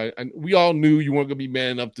 man. But we all knew you weren't going to be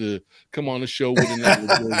man enough to come on the show with another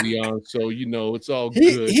jersey on. So, you know, it's all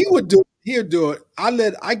good. He would do it. He'll do it.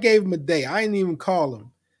 I gave him a day. I didn't even call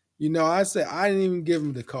him. You know, I said I didn't even give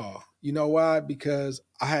him the call. You know why? Because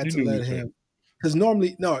I had to let him. Because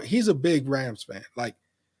normally, he's a big Rams fan. Like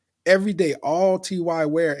every day, all Ty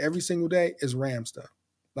wear every single day is Ram stuff.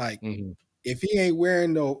 Like if he ain't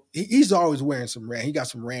wearing he's always wearing some Ram. He got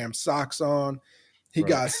some Ram socks on. He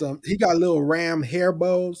got little Ram hair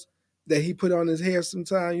bows that he put on his hair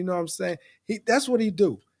sometimes. You know what I'm saying? That's what he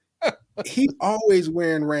do. He always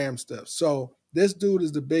wearing Ram stuff. So this dude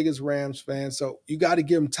is the biggest Rams fan. So you got to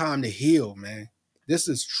give him time to heal, man. This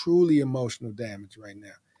is truly emotional damage right now.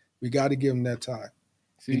 We got to give him that time.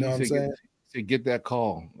 See, you know what I'm saying? Get that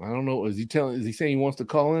call. I don't know. Is he saying he wants to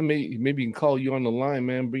call in? Maybe he can call you on the line,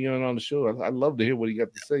 man. Bring you on the show. I'd love to hear what he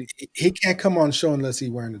got to say. He can't come on the show unless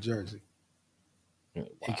he's wearing the jersey. Wow.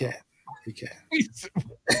 He can't.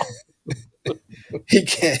 He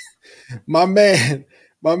can't. My man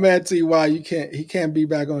Ty, he can't be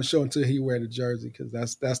back on the show until he wear the jersey because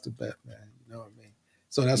that's the bet, man. You know what I mean?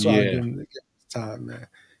 So that's why I give him time, man.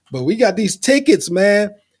 But we got these tickets,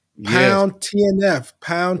 man. Pound TNF.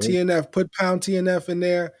 Put Pound TNF in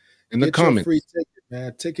there. In the comments. Free ticket,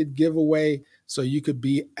 man. Ticket giveaway so you could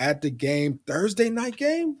be at the game. Thursday night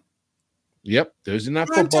game? Yep. Thursday night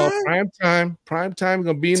football. Prime time. Going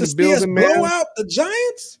to be in the building, man. Blow out the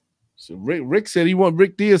Giants? So Rick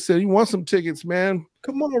Diaz said he wants some tickets, man.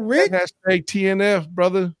 Come on, Rick. Hashtag TNF,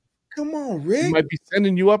 brother. Come on, Rick. He might be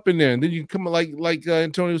sending you up in there. And then you can come like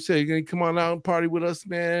Antonio said, you're going to come on out and party with us,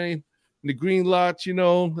 man. In the green lot, you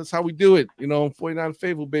know, that's how we do it. You know, 49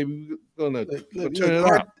 Faithful, baby. We're going to turn it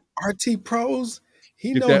out. RT Pros,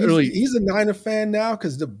 he knows he's a Niner fan now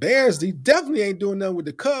because the Bears, he definitely ain't doing nothing with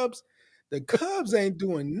the Cubs. The Cubs ain't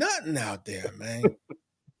doing nothing out there, man.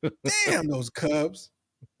 Damn, those Cubs.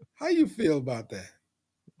 How you feel about that?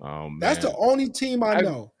 Oh man, that's the only team I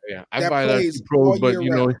know. I that buy plays that pros, all but year you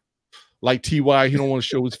know, round. like Ty, he don't want to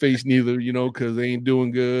show his face neither, you know, because they ain't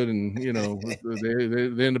doing good, and you know they're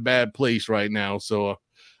in a bad place right now. So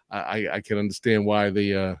I can understand why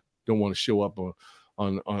they don't want to show up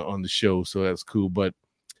on the show. So that's cool. But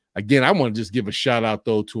again, I want to just give a shout out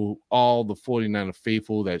though to all the 49er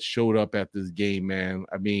faithful that showed up at this game, man.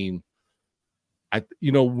 I mean,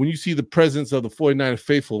 when you see the presence of the 49er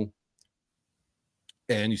faithful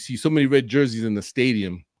and you see so many red jerseys in the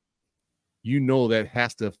stadium, you know that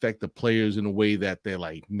has to affect the players in a way that they're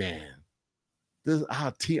like, man, this is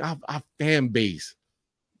our team, our fan base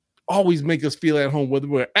always make us feel at home, whether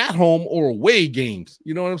we're at home or away games.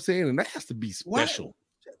 You know what I'm saying? And that has to be special.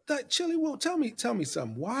 Chili Will, tell me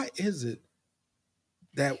something. Why is it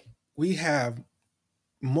that we have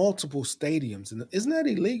multiple stadiums? And isn't that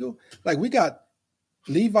illegal? Like we got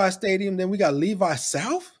Levi Stadium, then we got Levi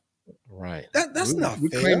South. Right. That's not fair.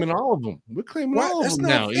 We're claiming all of them. We're claiming all of them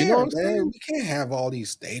now. Fair, you know what I'm man. saying? We can't have all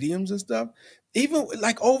these stadiums and stuff. Even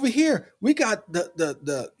like over here, we got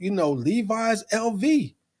the Levi's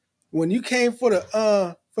LV. When you came for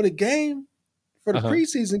the game, for the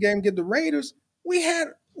preseason game, get the Raiders, we had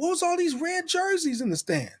what was all these red jerseys in the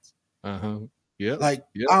stands. Yeah. I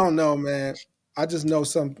don't know, man. I just know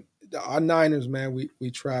our Niners, man,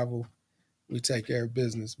 we travel, we take care of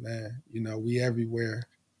business, man. You know, we everywhere.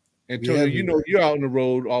 Antonio, you know, you're out on the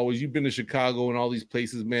road always. You've been to Chicago and all these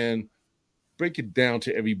places, man. Break it down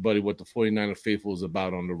to everybody what the 49er faithful is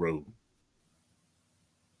about on the road.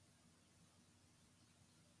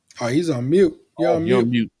 Oh, he's on mute. You're on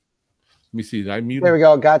mute. Let me see. Did I mute? There we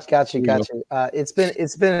go. Got you. It's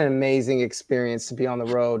been an amazing experience to be on the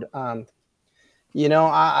road. I don't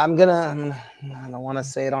want to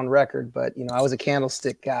say it on record, but I was a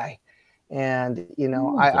candlestick guy. And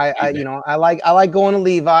I like going to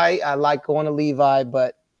Levi. I like going to Levi,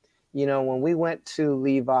 but when we went to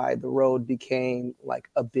Levi, the road became like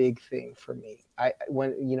a big thing for me.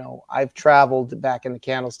 I've traveled back in the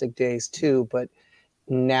candlestick days too, but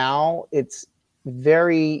now it's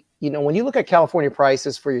very, when you look at California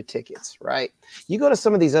prices for your tickets, right? You go to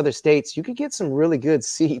some of these other states, you could get some really good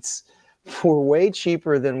seats for way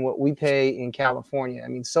cheaper than what we pay in California. I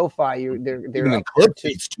mean, SoFi, they're in club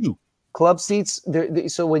seats too. Club seats.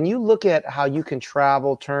 So when you look at how you can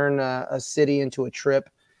travel, turn a city into a trip,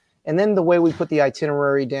 and then the way we put the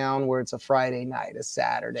itinerary down, where it's a Friday night, a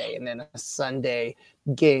Saturday, and then a Sunday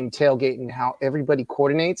game tailgate, and how everybody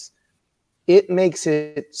coordinates, it makes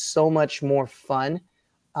it so much more fun.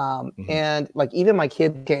 And like even my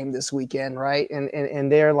kid came this weekend, right?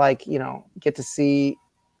 And they're like, get to see,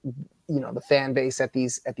 the fan base at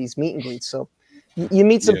these meet and greets. So you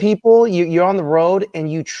meet some people, you're on the road,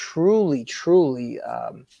 and you truly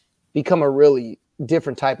become a really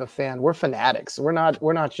different type of fan. We're fanatics. We're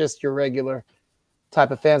not just your regular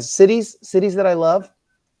type of fans. Cities that I love.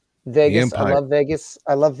 Vegas. I love Vegas.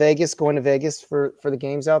 I love Vegas, going to Vegas for the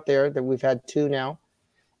games out there that we've had 2 now.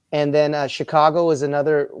 And then Chicago is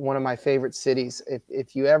another one of my favorite cities.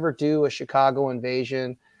 If you ever do a Chicago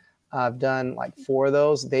invasion, I've done like 4 of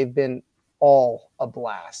those. They've been all a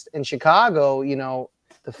blast. In Chicago,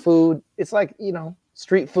 the food, it's like,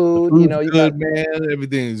 street food, you good, man.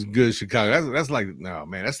 Everything's good. Chicago. That's like, no,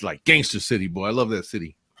 man, that's like gangster city, boy. I love that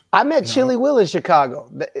city. I met Chili Will in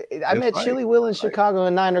Chicago. Chili Will in Chicago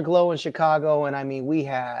and Niner Glow in Chicago. And I mean, we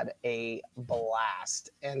had a blast.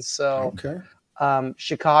 And so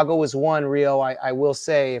Chicago is one, Rio. I will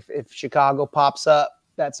say if Chicago pops up,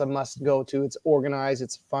 that's a must go to. It's organized.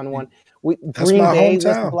 It's a fun one. Green Bay was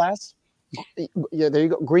a blast. Yeah, there you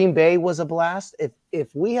go. Green Bay was a blast.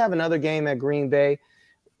 If we have another game at Green Bay,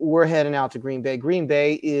 we're heading out to Green Bay. Green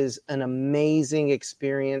Bay is an amazing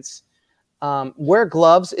experience. Wear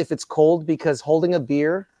gloves if it's cold, because holding a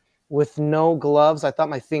beer with no gloves, I thought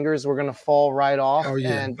my fingers were going to fall right off. Oh,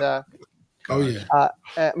 yeah.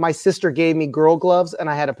 And my sister gave me girl gloves, and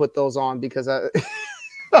I had to put those on because I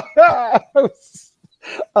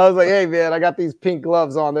was like, hey man, I got these pink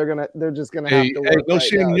gloves on. They're just gonna have to work. No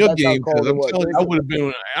shame in your game, because I'm telling you, I would have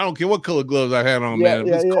been. I don't care what color gloves I had on, man.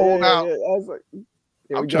 It was cold out. I was like,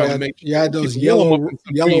 I'm trying to make sure. You had those yellow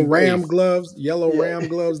Ram gloves, Ram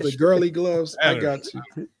gloves, the girly gloves. I got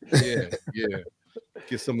you. Yeah.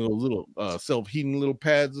 Get some of those little self-heating little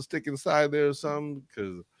pads to stick inside there or something,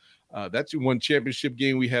 because that's one championship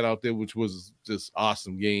game we had out there, which was just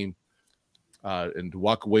awesome game. And to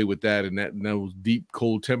walk away with that and those deep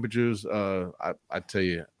cold temperatures, I tell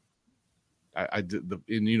you, I did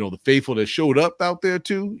the faithful that showed up out there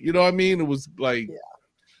too. You know what I mean? It was like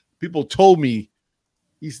people told me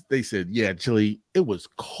they said, yeah, Chili, it was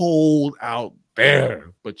cold out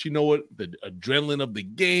there, but you know what? The adrenaline of the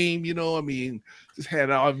game, I mean, just had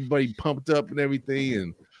everybody pumped up and everything.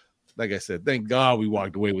 And like I said, thank God we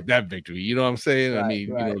walked away with that victory. You know what I'm saying? I mean,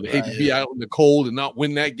 to be out in the cold and not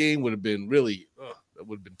win that game would have been really, that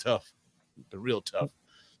would have been tough. Been real tough.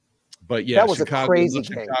 But yeah, that was Chicago, a crazy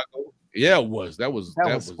game. Yeah, it was. That was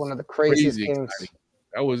one of the craziest games. Exciting.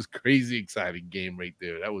 That was crazy exciting game right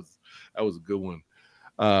there. That was a good one.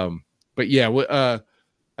 But yeah,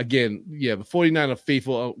 again, the 49er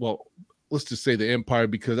faithful. Well, let's just say the Empire,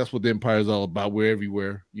 because that's what the Empire is all about. We're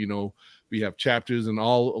everywhere. We have chapters in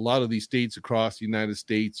a lot of these states across the United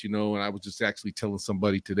States. And I was just actually telling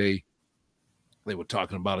somebody today. They were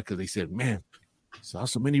talking about it because they said, "Man, saw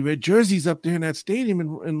so many red jerseys up there in that stadium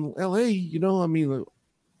in LA." I mean,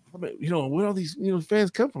 where all these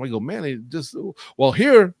fans come from? I go, man, they just over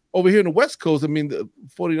here in the West Coast. I mean, the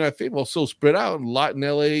 49 faithful are so spread out, a lot in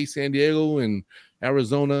LA, San Diego, and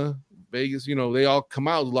Arizona, Vegas. They all come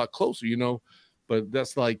out a lot closer. But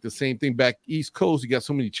that's like the same thing back East Coast. You got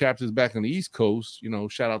so many chapters back on the East Coast.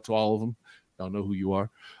 Shout out to all of them. Y'all know who you are.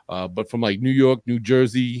 But from like New York, New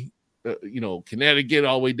Jersey, Connecticut,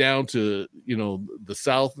 all the way down to the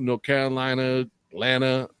South, North Carolina,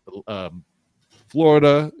 Atlanta,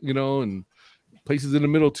 Florida, and places in the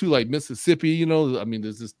middle too, like Mississippi. I mean,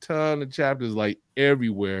 there's this ton of chapters like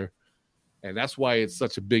everywhere, and that's why it's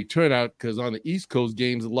such a big turnout. Because on the East Coast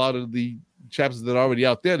games, a lot of the chapters that are already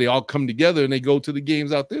out there, they all come together and they go to the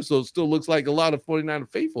games out there. So it still looks like a lot of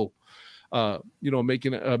 49er faithful,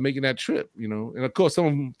 making that trip. And of course, some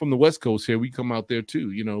of them from the West Coast here, we come out there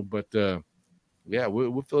too. But yeah,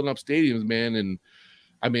 we're filling up stadiums, man, and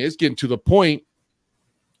I mean, it's getting to the point.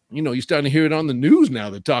 You're starting to hear it on the news now.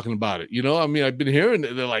 They're talking about it. I mean, I've been hearing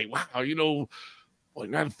it. They're like, wow,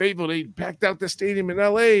 not faithful. They packed out the stadium in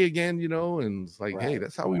LA again, and it's like, hey,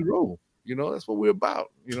 that's how we roll. That's what we're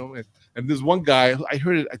about, And there's one guy, I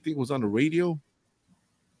heard it, I think it was on the radio.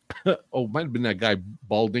 Might have been that guy,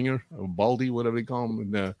 Baldinger, or Baldy, whatever they call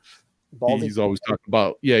him. And he's always talking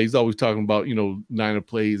about, Niner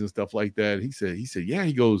plays and stuff like that. He said, yeah,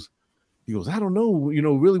 he goes, I don't know,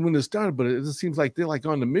 really when it started, but it just seems like they're like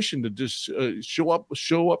on the mission to just show up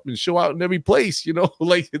and show out in every place, try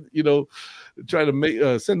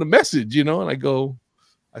to send a message, and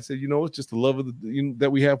I said, it's just the love of that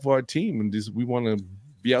we have for our team, and just we want to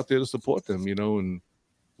be out there to support them, and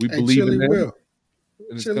we believe in them, and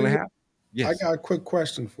it's going to happen. Yes. I got a quick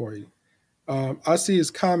question for you. I see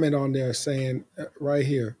his comment on there saying right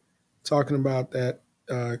here, talking about that.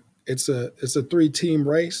 It's a 3-team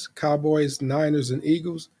race, Cowboys, Niners, and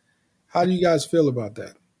Eagles. How do you guys feel about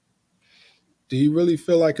that? Do you really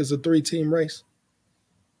feel like it's a 3-team race?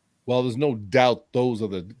 Well, there's no doubt those are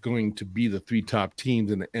going to be the 3 top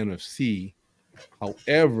teams in the NFC.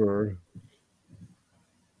 However,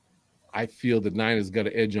 I feel the Niners got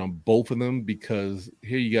an edge on both of them because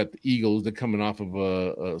here you got the Eagles. They're coming off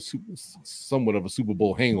of somewhat of a Super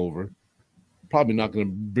Bowl hangover. Probably not going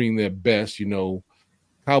to bring their best,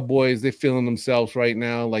 Cowboys, they're feeling themselves right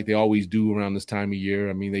now like they always do around this time of year.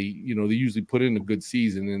 I mean, they usually put in a good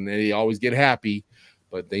season and they always get happy,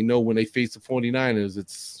 but they know when they face the 49ers,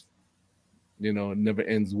 it's, it never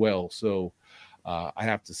ends well. So I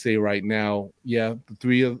have to say right now, yeah,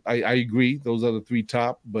 I agree. Those are the 3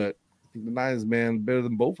 top, but I think the Niners, man, better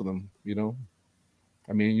than both of them, I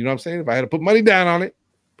mean, you know what I'm saying? If I had to put money down on it,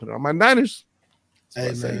 put it on my Niners.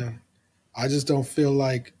 Hey, man, I just don't feel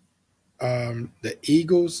like the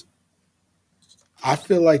Eagles, I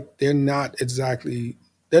feel like they're not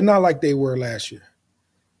like they were last year.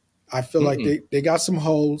 I feel like they got some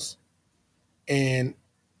holes, and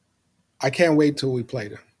I can't wait till we play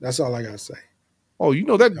them. That's all I got to say. Oh,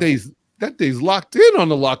 that day's locked in on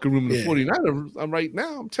the locker room of the 49ers right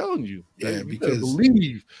now. I'm telling you. Yeah, because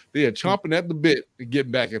believe they are chomping at the bit to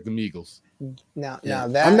get back at the Eagles. Now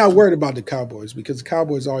I'm not worried about the Cowboys because the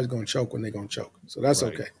Cowboys are always going to choke when they're going to choke. So that's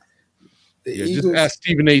okay. The Eagles, just ask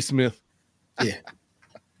Stephen A. Smith. Yeah.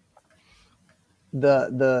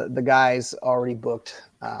 The guys already booked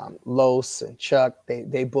Los and Chuck.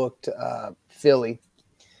 They booked Philly,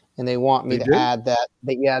 and they want me to add that.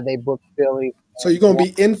 They booked Philly. So you're gonna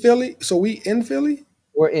be in Philly? So we in Philly?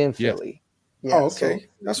 We're in Philly. Yeah. Oh, okay. So,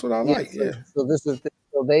 that's what I like. Yeah. So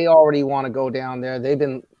they already want to go down there. They've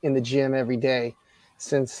been in the gym every day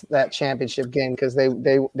since that championship game because they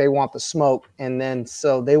want the smoke, and then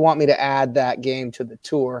so they want me to add that game to the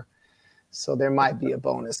tour. So there might be a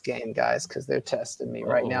bonus game, guys, because they're testing me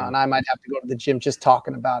right now, and I might have to go to the gym just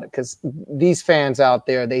talking about it because these fans out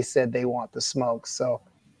there, they said they want the smoke. So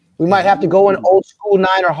we might have to go in old school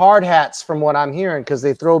Niner hard hats from what I'm hearing because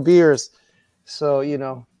they throw beers. So, you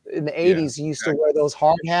know, in the 80s, you used to wear those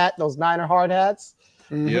those Niner hard hats.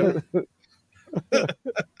 Yeah.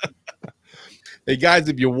 Hey guys,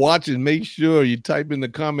 if you're watching, make sure you type in the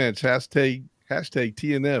comments hashtag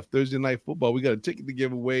TNF Thursday Night Football. We got a ticket to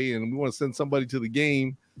give away, and we want to send somebody to the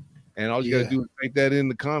game. And all you got to do is type that in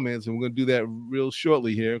the comments, and we're going to do that real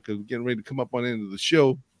shortly here because we're getting ready to come up on the end of the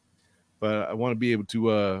show. But I want to be able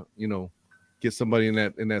to, you know, get somebody in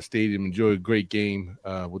that stadium, enjoy a great game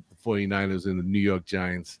with the 49ers and the New York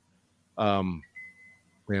Giants. You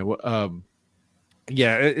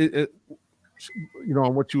know,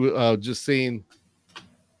 on what you were just saying,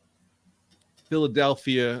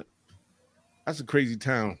 Philadelphia, that's a crazy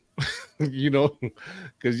town, you know,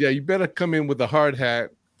 because, you better come in with a hard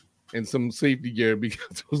hat and some safety gear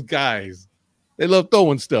because those guys, they love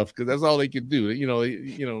throwing stuff because that's all they can do. You know,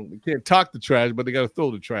 they can't talk the trash, but they got to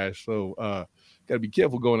throw the trash. So got to be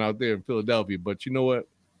careful going out there in Philadelphia. But you know what?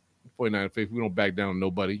 49er faith, we don't back down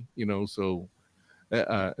nobody, you know, so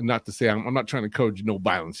not to say I'm not trying to encourage no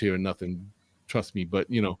violence here or nothing. Trust me, but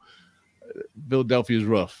you know, Philadelphia is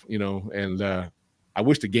rough, you know, and I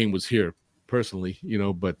wish the game was here personally, you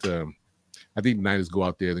know, but I think the Niners go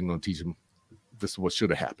out there, they're going to teach them this is what should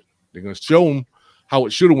have happened. They're going to show them how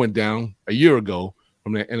it should have went down a year ago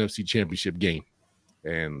from that NFC Championship game,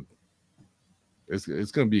 and it's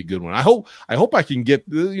going to be a good one. I hope I can get,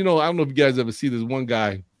 you know, I don't know if you guys ever see this one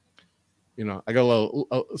guy, you know, I got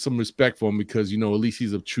some respect for him because, you know, at least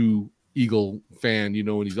he's a true Eagle fan, you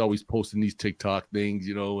know, and he's always posting these TikTok things,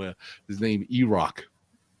 you know, his name E-Rock,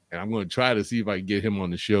 and I'm going to try to see if I can get him on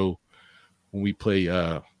the show when we play,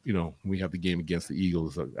 you know, when we have the game against the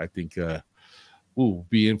Eagles. I think we'll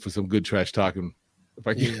be in for some good trash talking if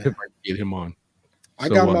I can get him on. I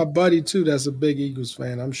got my buddy too that's a big Eagles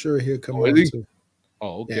fan. I'm sure he'll come on too.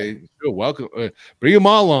 Oh, okay. Yeah. Sure, welcome. Bring them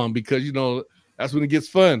all on because, you know, that's when it gets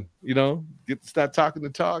fun, you know, get to start talking the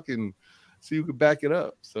talk and see who can back it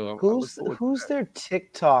up. So who's their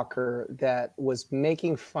TikToker that was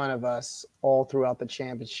making fun of us all throughout the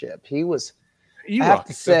championship? He was, E-Rock, I have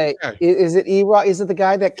to say, is it E-Rock? Is it the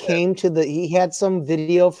guy that came to he had some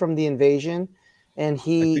video from the invasion and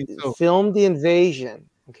he filmed the invasion.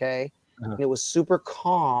 Okay. And it was super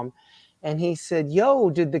calm. And he said,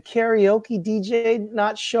 yo, did the karaoke DJ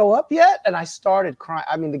not show up yet? And I started crying.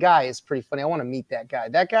 I mean, the guy is pretty funny. I want to meet that guy.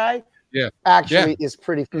 That guy actually is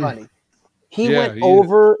pretty funny. He went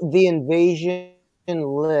over the invasion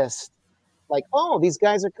list. Like, oh, these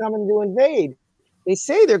guys are coming to invade. They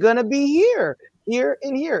say they're going to be here,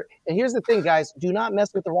 and here. And here's the thing, guys. Do not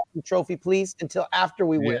mess with the Rocky Trophy, please, until after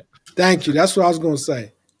we win. Thank you. That's what I was going to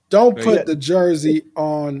say. Don't put the jersey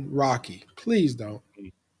on Rocky. Please don't.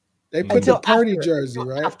 They put the Purdy jersey,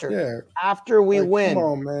 right? After we win. Come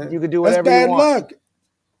on, man. You can do whatever you want. That's bad luck.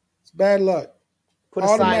 It's bad luck. Put a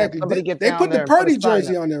sign up. Somebody get down there. They put the Purdy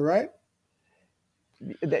jersey on there, right?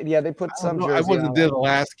 Yeah, they put some jersey. I wasn't there the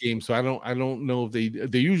last game, so I don't know if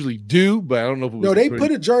they usually do, but I don't know if it was. No, they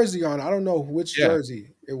put a jersey on. I don't know which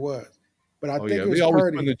jersey it was, but I think it was they always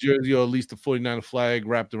Purdy. put the jersey or at least the 49er flag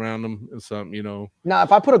wrapped around them or something, you know. Now,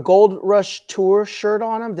 if I put a Gold Rush Tour shirt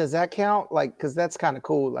on them, does that count? Like, because that's kind of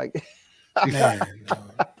cool. Like, man,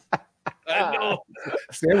 I know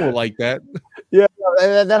Sam will like that. Yeah,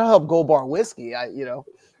 that'll help Gold Bar Whiskey. You know.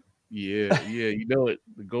 Yeah, you know it.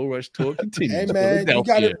 The Gold Rush Tour continues. Hey man,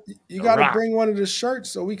 you gotta bring one of the shirts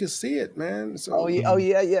so we can see it, man. So yeah.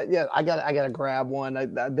 I gotta grab one.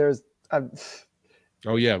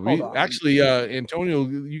 We actually, Antonio,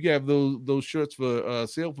 you have those shirts for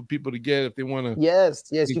sale for people to get if they want to. Yes,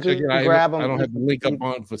 you can grab them. I don't have the link up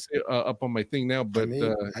on up on my thing now, but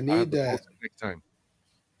I need that next time.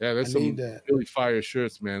 Yeah, that's some really fire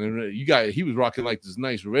shirts, man. And he was rocking like this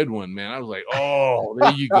nice red one, man. I was like, oh,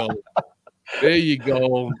 there you go. There you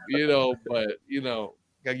go. You know, but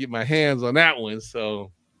gotta get my hands on that one.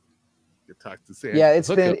 So talk to Sam. Yeah, it's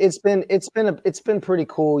been pretty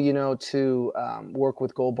cool, you know, to work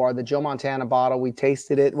with Gold Bar. The Joe Montana bottle, we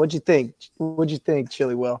tasted it. What'd you think,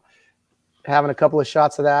 Chili Will? Having a couple of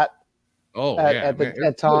shots of that. Oh,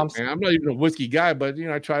 at Tom's. Man, I'm not even a whiskey guy, but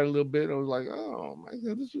I tried a little bit. I was like, oh my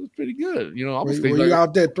God, this was pretty good. Were you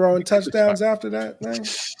out there throwing touchdowns after that, man?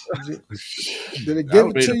 Did it give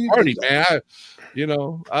it to you? Party, man.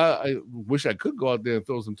 I wish I could go out there and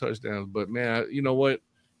throw some touchdowns, but man, you know what?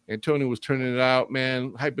 Antonio was turning it out,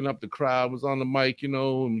 man, hyping up the crowd, was on the mic, and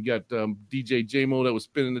we got DJ J-Mo that was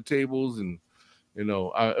spinning the tables, and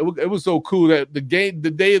it was so cool that the day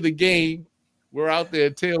of the game, we're out there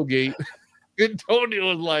at tailgate. Antonio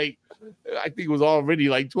was like, I think it was already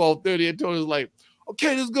like 12:30. Antonio was like,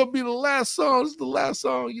 okay, this is gonna be the last song. This is the last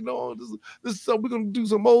song. This is we're gonna do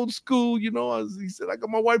some old school. As he said, I got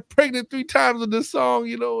my wife pregnant 3 times in this song.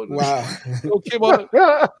 And Wow. came on.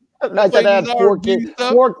 Nice to have 4 kids.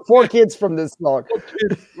 Four kids from this song. 4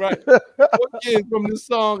 kids, right? 4 kids from this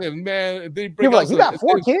song, and man, and then he broke out. You got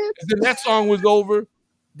 4 kids. And then that song was over.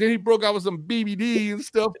 Then he broke out with some BBD and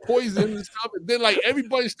stuff, poison and stuff. And then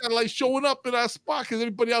everybody started showing up in our spot because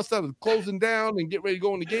everybody else started closing down and get ready to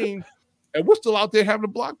go in the game. And we're still out there having a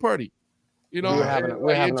block party. We're having a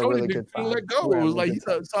really good time. Let go. It was like he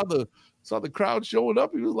saw the crowd showing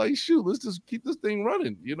up. He was like, shoot, let's just keep this thing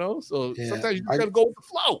running, So sometimes you just gotta go with the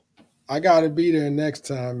flow. I gotta be there next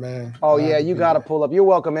time, man. Oh yeah, you gotta pull up. You're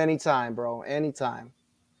welcome anytime, bro. Anytime.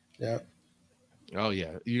 Yeah. Oh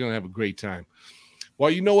yeah, you're gonna have a great time. Well,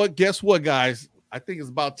 you know what? Guess what, guys? I think it's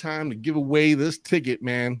about time to give away this ticket,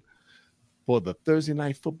 man, for the Thursday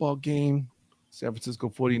night football game. San Francisco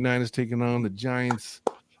 49ers taking on the Giants.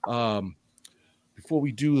 Before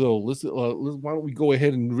we do, though, let's why don't we go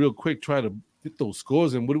ahead and real quick try to get those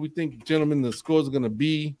scores in. What do we think, gentlemen, the scores are going to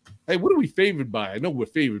be? Hey, what are we favored by? I know we're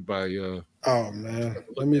favored by oh, man.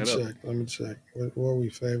 Let me check. What are we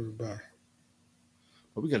favored by?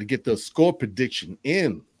 Well, we got to get the score prediction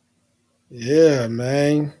in. Yeah,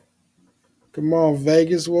 man. Come on,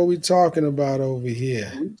 Vegas. What are we talking about over here?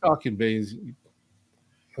 What are we talking, Baines?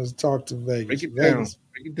 Let's talk to Vegas. Break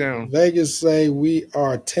it down. Vegas say we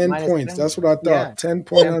are 10 points. 10. That's what I thought. Yeah. 10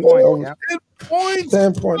 points. 10 points. Yeah. 10 points.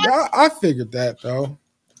 10 points. I figured that, though.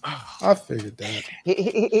 I figured that.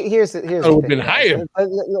 Here's the thing. Been higher.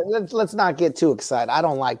 Let's not get too excited. I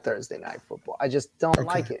don't like Thursday night football. I just don't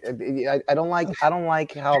like it. I don't like how.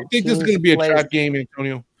 I think this is going to be a trap game,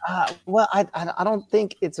 Antonio. Well, I don't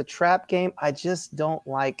think it's a trap game. I just don't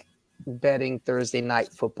like betting Thursday night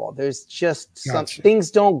football. There's just some things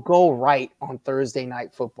don't go right on Thursday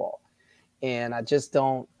night football, and I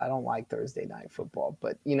don't like Thursday night football.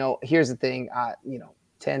 But here's the thing.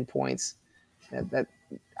 10 points. That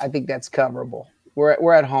I think that's coverable.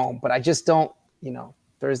 We're at home, but I just don't.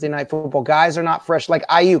 Thursday night football guys are not fresh. Like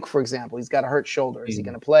Ayuk, for example, he's got a hurt shoulder. Is he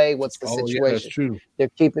going to play? What's the situation? Yeah, that's true. They're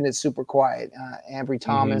keeping it super quiet. Ambry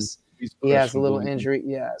Thomas, he has a little injury.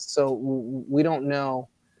 Yeah, so we don't know.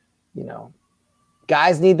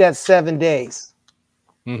 Guys need that 7 days.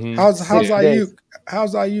 Mm-hmm. How's Ayuk?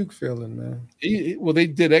 How's Ayuk feeling, man? Well, they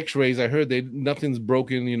did X-rays. I heard nothing's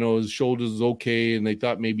broken. His shoulder's okay, and they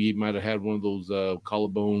thought maybe he might have had one of those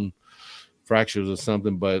collarbone fractures or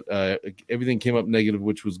something. But everything came up negative,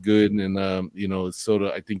 which was good. And it's sort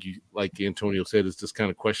of, I think like Antonio said, it's just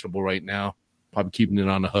kind of questionable right now. Probably keeping it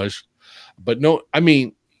on the hush. But no, I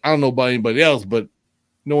mean, I don't know about anybody else, but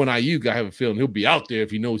knowing Ayuk, I have a feeling he'll be out there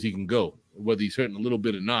if he knows he can go, whether he's hurting a little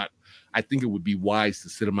bit or not. I think it would be wise to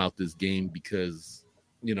sit him out this game because,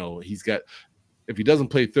 he's got, if he doesn't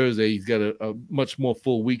play Thursday, he's got a much more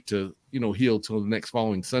full week to, heal till the next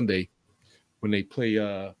following Sunday when they play,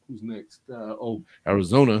 who's next?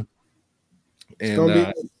 Arizona.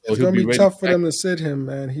 And it's going to be tough for them to sit him,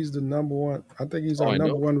 man. He's the number one. I think he's our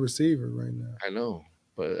number one receiver right now. I know,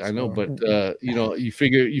 but you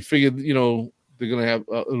figure, they're going to have,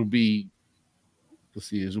 it'll be, let's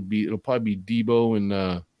see, it'll probably be Debo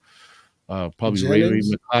and probably Ray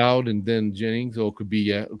McLeod and then Jennings, or it could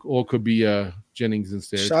be Jennings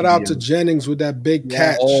instead. Shout out to Jennings with that big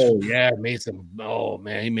catch. Oh yeah, he made some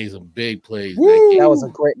big plays. That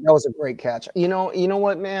was a great catch. You know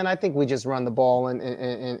what, man? I think we just run the ball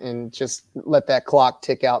and just let that clock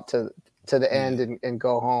tick out to the end and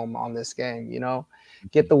go home on this game.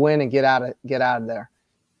 Get the win and get out of there.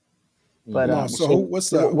 But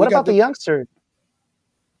what about the youngster?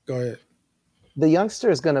 Go ahead. The youngster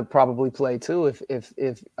is going to probably play too if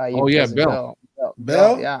Bell.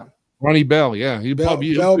 Bell, yeah. Ronnie Bell, yeah. He'll Bell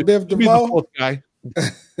be the fourth guy.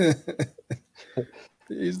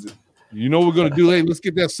 We're gonna do. Hey, let's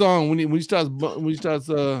get that song when he starts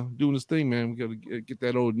doing this thing, man. We gotta get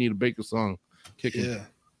that old Nita Baker song kicking. Yeah.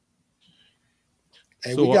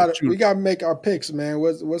 Hey, we gotta make our picks, man.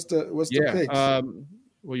 What's the picks?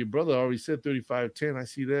 Well, your brother already said 35-10. I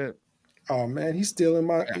see that. Oh man, he's still in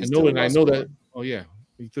my. I know that. Oh yeah,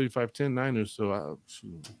 he's 35-10 Niners. So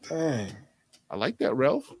dang, I like that,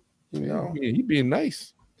 Ralph. He being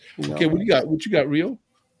nice. Okay, what you got, Rio?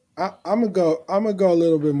 I'm gonna go a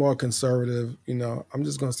little bit more conservative. I'm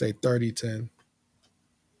just gonna say 30-10.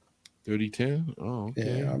 30-10. Oh,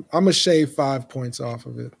 okay. Yeah, I'm gonna shave 5 points off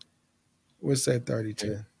of it. We'll say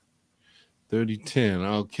 30-10. 30-10.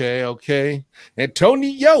 Okay.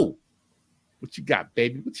 Antonio, what you got,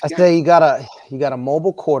 baby? I say you got a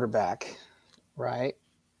mobile quarterback, right?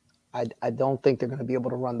 I don't think they're going to be able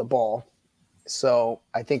to run the ball, so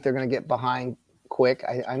I think they're going to get behind quick.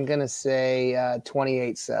 I'm going to say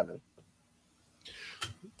 28-7.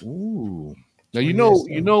 Ooh.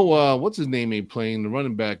 Now, what's his name ain't playing, the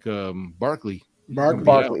running back, Barkley.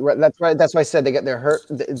 Barkley. Right, that's right. That's why I said they're hurt.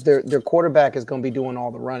 Their quarterback is going to be doing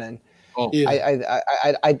all the running. Oh, yeah. I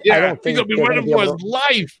don't think he's going to be running for his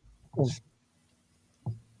life.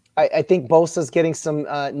 I think Bosa's getting some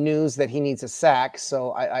news that he needs a sack,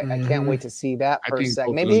 so I can't wait to see that per sack.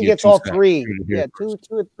 Maybe he gets all three. Yeah, two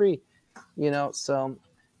or three. So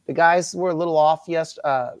the guys were a little off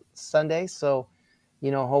Sunday, so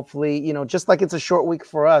hopefully, just like it's a short week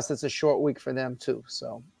for us, it's a short week for them too.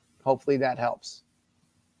 So hopefully that helps.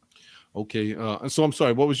 Okay, so I'm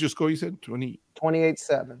sorry, what was your score? You said 28-7.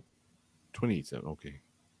 28-7. Okay,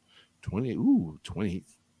 20. Ooh, 20.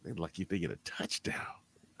 They're lucky if they get a touchdown.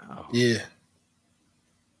 Oh. Yeah.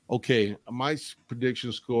 Okay, my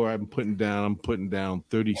prediction score I'm putting down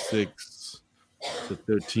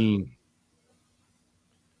 36-13.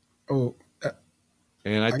 Oh.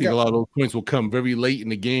 And I think a lot of those points will come very late in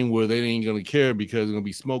the game where they ain't going to care because they're going to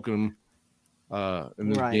be smoking them in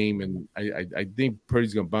this game. And I think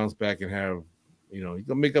Purdy's going to bounce back and have, he's going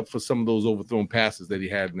to make up for some of those overthrown passes that he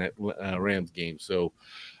had in that Rams game. So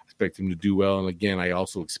I expect him to do well. And again, I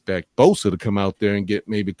also expect Bosa to come out there and get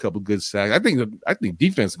maybe a couple good sacks. I think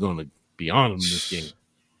defense is going to be on him in this game.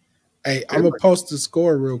 Hey, I'm going to post the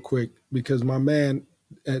score real quick because my man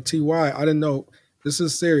at TY, I didn't know. This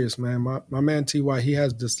is serious, man. My man TY, he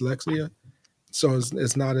has dyslexia, so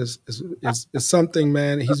it's not it's something,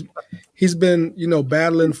 man. He's been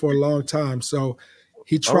battling for a long time, so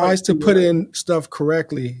he tries to put in stuff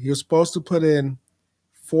correctly. He was supposed to put in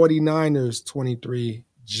 49ers 23,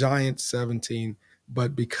 Giants 17,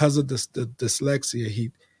 but because of the dyslexia,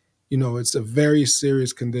 he, it's a very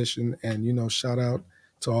serious condition, and shout out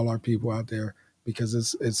to all our people out there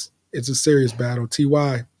because it's a serious battle.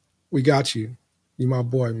 TY, we got you. You my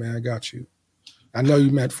boy, man. I got you. I know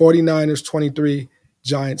you meant 49ers 23,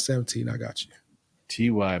 Giants 17. I got you.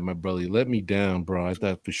 TY, my brother, you let me down, bro. I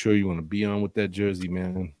thought for sure you want to be on with that jersey,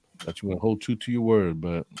 man. Thought you want to hold true to your word,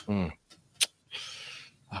 but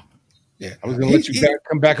yeah, I was gonna let you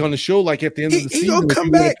come back on the show like at the end of the season. He gonna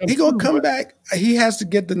come back. He gonna come back. He has to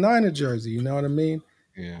get the Niner jersey. You know what I mean?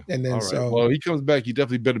 Yeah. And then well, he comes back. You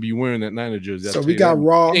definitely better be wearing that Niner jersey. So we got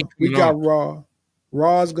Raw. We got Raw.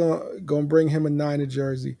 Raw's gonna bring him a Niner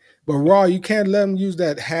jersey, but Raw, you can't let him use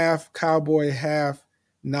that half Cowboy, half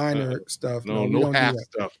Niner stuff. No, we don't half do that.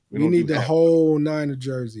 stuff. We need the whole Niner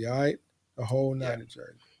jersey. All right, the whole Niner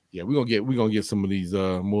jersey. Yeah, we're gonna get some of these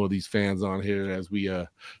more of these fans on here as we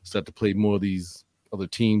start to play more of these other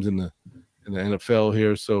teams in the NFL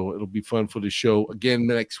here. So it'll be fun for the show again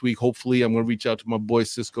next week. Hopefully, I'm gonna reach out to my boy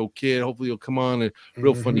Cisco Kid. Hopefully, he'll come on. A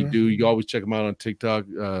real funny dude. You always check him out on TikTok.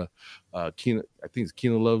 Keena, I think it's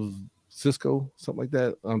Keena Loves Cisco, something like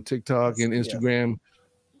that on TikTok and Instagram. Yeah.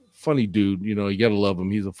 Funny dude, you gotta love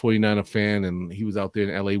him. He's a 49er fan, and he was out there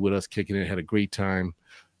in LA with us kicking it, had a great time.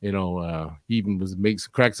 He even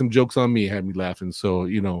cracked some jokes on me, had me laughing. So,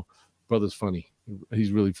 brother's funny.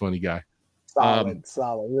 He's really funny guy. Solid,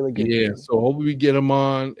 really good. Yeah, so hopefully we get him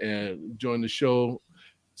on and join the show.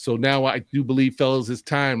 So now I do believe, fellas, it's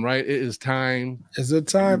time, right? It is time. Is it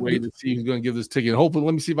time? Wait to see who's going to give this ticket. Hopefully,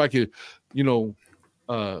 let me see if I could,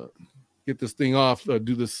 get this thing off.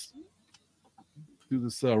 Do this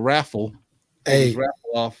raffle. Hey,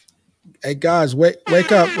 raffle off. Hey guys, wake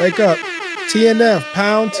up! TNF,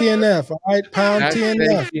 pound TNF. All right, pound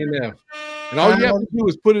TNF. And all you have to do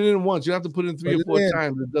is put it in once. You have to put it in 3 or 4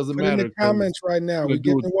 times. It doesn't matter. Put in the comments right now. We're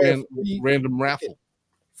giving away a random raffle.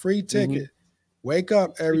 Free ticket. Wake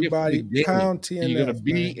up, everybody. Pound TNF. You're gonna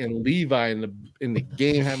be in Levi in the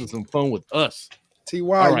game having some fun with us. TY,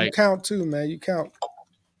 right. You count too, man. You count.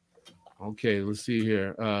 Okay, let's see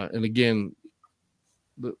here. And again,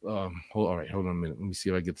 hold on a minute. Let me see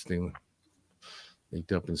if I get this thing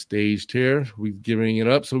linked up and staged here. We're giving it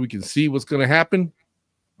up so we can see what's gonna happen.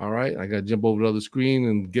 All right, I gotta jump over to the other screen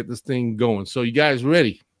and get this thing going. So you guys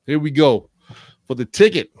ready? Here we go for the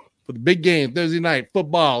ticket for the big game Thursday night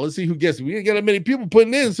football. Let's see who gets it. We ain't got that many people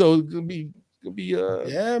putting in, so it's gonna be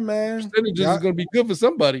yeah, man. Percentages is gonna be good for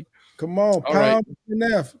somebody. Come on, pound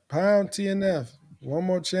TNF, pound TNF. One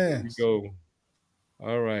more chance. Here we go.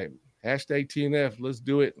 All right, hashtag TNF. Let's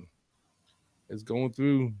do it. It's going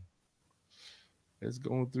through.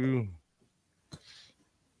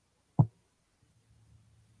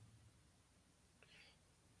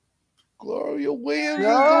 Gloria Williams is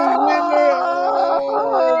the winner.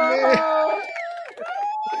 Oh,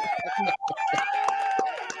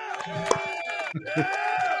 man.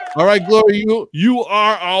 All right, Gloria, you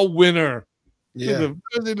are our winner. Yeah. the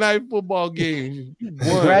Thursday night football game. You won.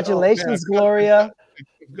 Congratulations, Oh, man. Gloria.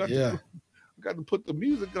 Got Yeah. to put the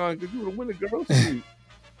music on because you would have won the girls' suite. I don't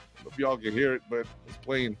know if y'all can hear it, but it's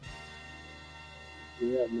playing.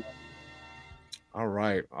 Yeah, man. All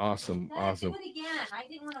right, awesome. Do it again. I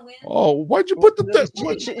didn't want to win. Oh, why'd you put the?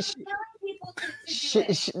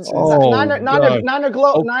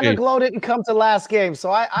 Niner Glow didn't come to last game,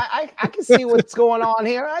 so I can see what's going on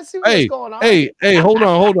here. I see what's going on. Hey, hold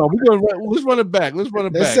on. Let's run it back.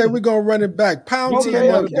 They say we're gonna run it back. Pound T in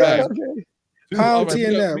that back. Pound T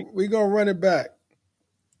in that. We're gonna run it back.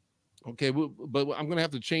 Okay, but I'm gonna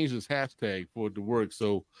have to change this hashtag for it to work.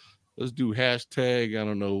 So let's do hashtag. I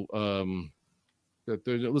don't know.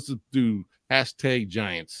 Let's just do hashtag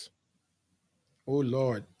Giants. Oh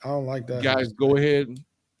Lord, I don't like that. Guys, go ahead.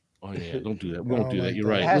 Oh yeah, don't do that. We won't do that. like You're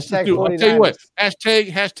that. right. Hashtag Let's do. I'll tell you what.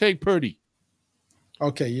 Hashtag Purdy.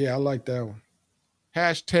 Okay, yeah, I like that one.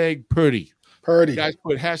 Hashtag Purdy. Purdy. Guys,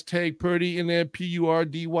 put hashtag Purdy in there. Purdy. You know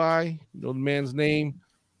the man's name.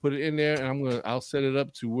 Put it in there, and I'll set it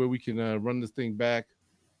up to where we can run this thing back.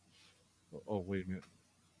 Oh, wait a minute.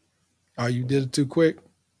 Oh, you did it too quick.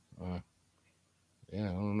 Yeah,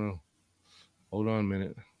 I don't know. Hold on a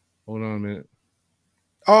minute.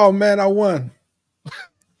 Oh man, I won.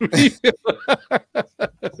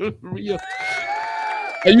 Rio.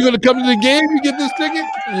 Are you gonna come to the game? You get this ticket?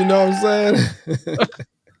 You know what I'm saying?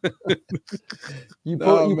 You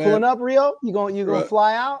pulling up, Rio? You gonna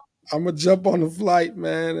fly out? I'm gonna jump on the flight,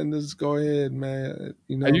 man, and just go ahead, man.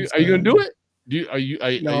 You know, are you gonna do it?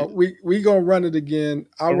 We gonna run it again.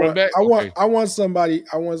 I want somebody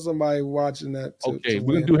watching that. Okay,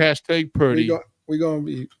 we're gonna do hashtag Purdy. We're gonna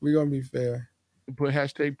be fair. Put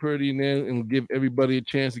hashtag Purdy in there and give everybody a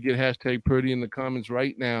chance to get hashtag Purdy in the comments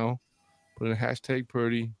right now. Put in hashtag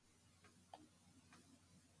Purdy.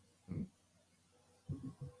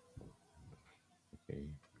 Okay.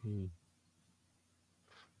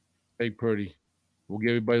 Hey Purdy. We'll give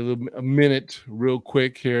everybody a minute real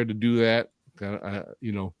quick here to do that. I'll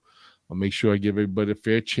make sure I give everybody a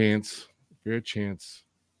fair chance.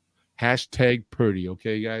 Hashtag Purdy,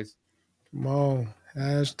 okay, guys? Come on.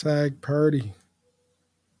 Hashtag Purdy.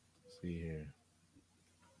 Let's see here.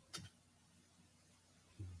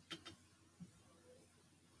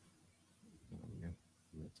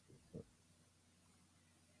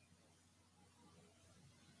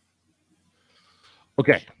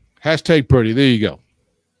 Okay. Hashtag Purdy. There you go.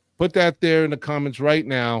 Put that there in the comments right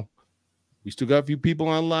now. We still got a few people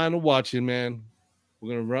online and watching, man.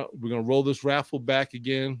 We're gonna roll this raffle back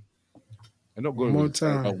again. I know one more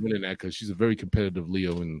time about winning that because she's a very competitive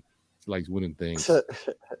Leo and she likes winning things.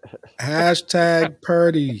 Hashtag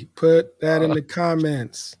Purdy. Put that in the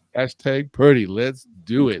comments. Hashtag Purdy. Let's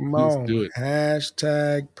do it. Let's do it.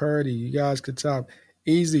 Hashtag Purdy. You guys can top.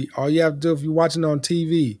 Easy. All you have to do if you're watching on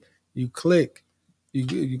TV, you click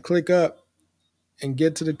up and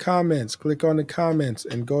get to the comments. Click on the comments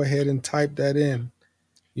and go ahead and type that in.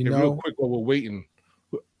 Real quick while we're waiting,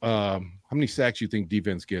 how many sacks do you think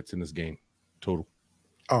defense gets in this game total?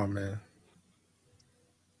 Oh man,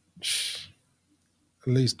 at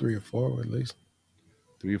least 3 or 4. At least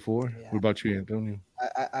 3 or 4. Yeah. What about you, Antonio?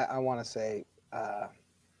 I want to say, you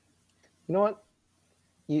know what?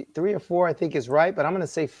 3 or 4, I think is right, but I'm going to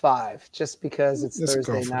say 5, just because it's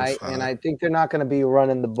Thursday night, and I think they're not going to be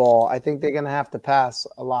running the ball. I think they're going to have to pass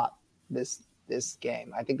a lot this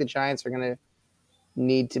game. I think the Giants are going to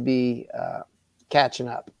need to be catching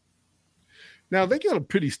up. Now they got a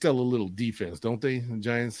pretty stellar little defense, don't they? The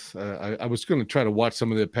Giants. I was going to try to watch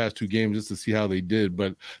some of their past 2 games just to see how they did,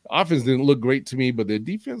 but the offense didn't look great to me. But their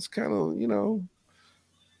defense kind of,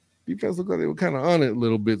 defense looked like they were kind of on it a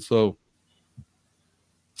little bit. So.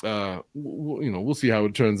 We'll see how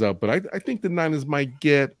it turns out, but I think the Niners might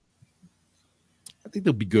get. I think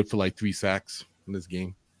they'll be good for like 3 sacks in this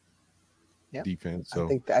game. Yeah, defense. So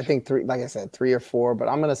I think 3, like I said, 3 or 4, but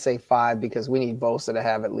I'm gonna say 5 because we need Bosa to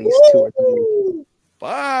have at least 2 or 3.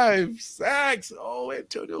 5 sacks. Oh,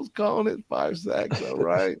 Antonio's calling it 5 sacks. All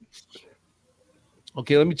right.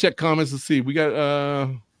 Okay, let me check comments to see. We got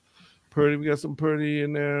Purdy. We got some Purdy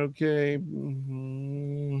in there. Okay.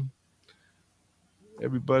 Mm-hmm.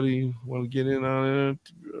 Everybody want to get in on it?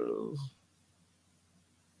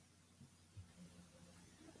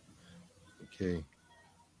 Okay.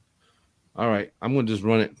 All right. I'm going to just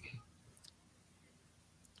run it.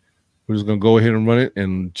 We're just going to go ahead and run it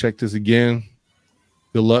and check this again.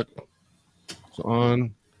 Good luck. It's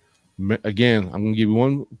on. Again, I'm going to give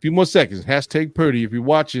you a few more seconds. Hashtag Purdy. If you're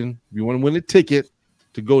watching, if you want to win a ticket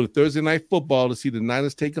to go to Thursday Night Football to see the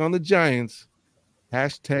Niners take on the Giants,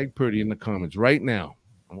 hashtag Purdy in the comments right now.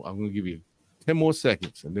 I'm going to give you 10 more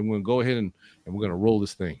seconds, and then we're going to go ahead and we're going to roll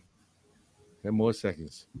this thing. 10 more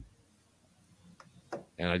seconds.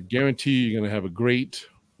 And I guarantee you're going to have a great,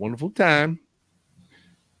 wonderful time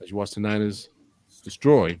as you watch the Niners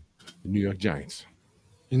destroy the New York Giants.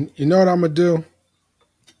 You know what I'm gonna do?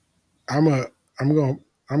 I'm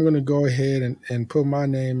gonna go ahead and put my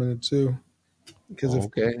name in it too. Because he's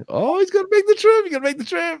gonna make the trip. He's gonna make the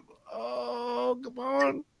trip. Oh, come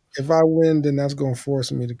on! If I win, then that's gonna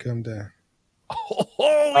force me to come down.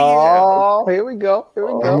 Oh, here we go.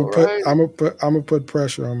 I'm gonna put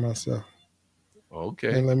pressure on myself.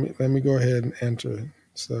 Okay. And let me go ahead and enter it.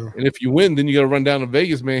 So. And if you win, then you got to run down to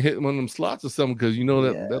Vegas, man, hit one of them slots or something, because you know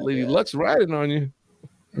that Lady Luck's riding on you.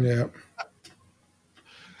 Yeah.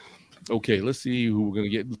 Okay, let's see who we're gonna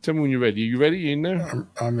get. Tell me when you're ready. Are you ready? You in there?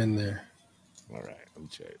 I'm in there. All right. Let me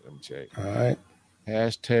check. All right.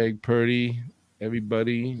 Hashtag Purdy.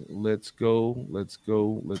 Everybody, let's go.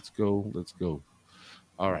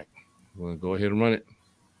 All right. We're gonna go ahead and run it.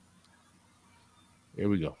 Here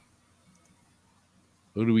we go.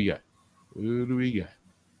 Who do we got?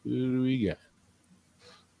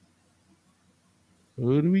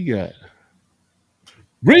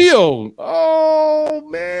 Rio! Oh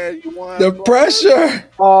man, you won. The pressure.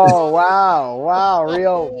 Oh wow,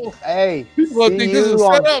 Rio. Hey, people think this is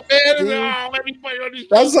set up, man. Everybody on this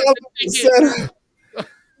That's how it's set up.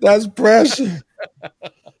 That's pressure.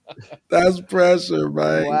 That's pressure,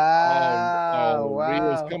 man. Wow.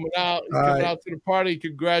 Rio's coming out. He's coming out to the party.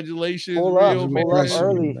 Congratulations, Pull Rio. up Man.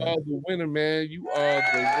 early. You are the winner, man. You are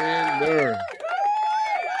the winner.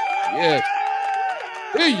 Yes.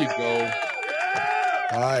 There you go.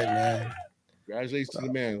 All right, man. Congratulations to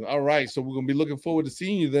the man. All right, so we're gonna be looking forward to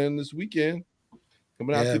seeing you then this weekend.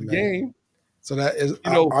 Coming out to the game. So that is,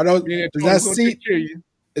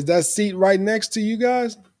 is that seat right next to you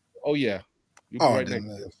guys? Oh yeah. Right next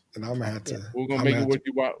to us. And I'm gonna have to. We're gonna make it worth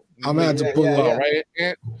you. I'm gonna have to pull up, right?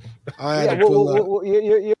 Ant? I have to pull up.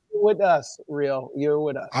 You're with us, Real. You're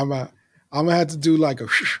with us. I'm gonna have to do like a.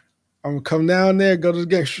 I'm gonna come down there, go to the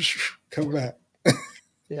game, come back.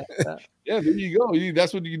 Yeah. Yeah, there you go.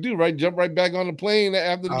 That's what you do, right? Jump right back on the plane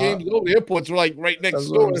after the game. Go. The airport's like right next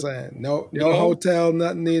door. That's what I'm saying. No hotel,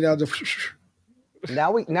 nothing needed. I'll just.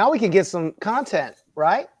 Now we can get some content,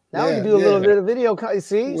 right? Now we can do a little bit of video.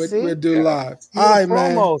 See? We'll do live. All right,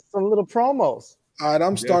 man. Some little promos. All right,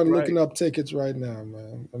 I'm starting looking up tickets right now,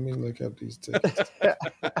 man. Let me look up these tickets.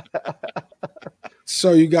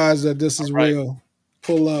 Show you guys that this is real.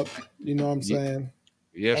 Pull up. You know what I'm saying?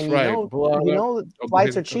 Yes, and right.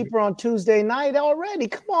 Flights are cheaper on Tuesday night already.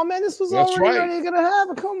 Come on, man. This was already going to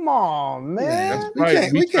happen. Come on, man. That's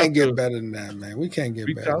right. We can't get better than that, man. We can't get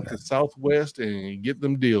better than that. Reach out to Southwest and get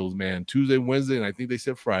them deals, man. Tuesday, Wednesday, and I think they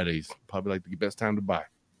said Fridays. Probably like the best time to buy.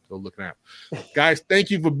 So looking out. Guys,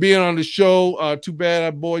 thank you for being on the show. Too bad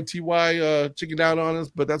our boy TY chickened out on us,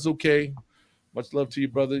 but that's okay. Much love to you,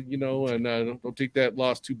 brother, and don't take that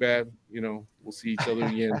loss too bad. We'll see each other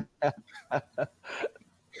again.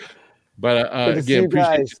 But again,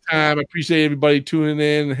 appreciate your time. I appreciate everybody tuning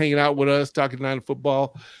in, hanging out with us, talking Niner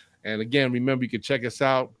football. And again, remember, you can check us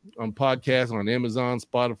out on podcasts on Amazon,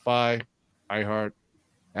 Spotify, iHeart,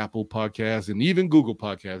 Apple Podcasts, and even Google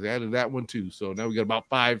Podcasts. I added that one too. So now we got about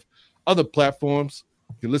 5 other platforms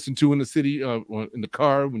you can listen to in the city, in the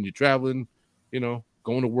car, when you're traveling,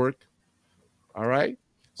 going to work. All right.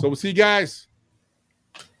 So we'll see you guys.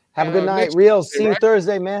 Have a good night. Real. See you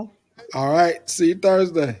Thursday, man. All right. See you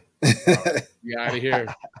Thursday. Get out of here.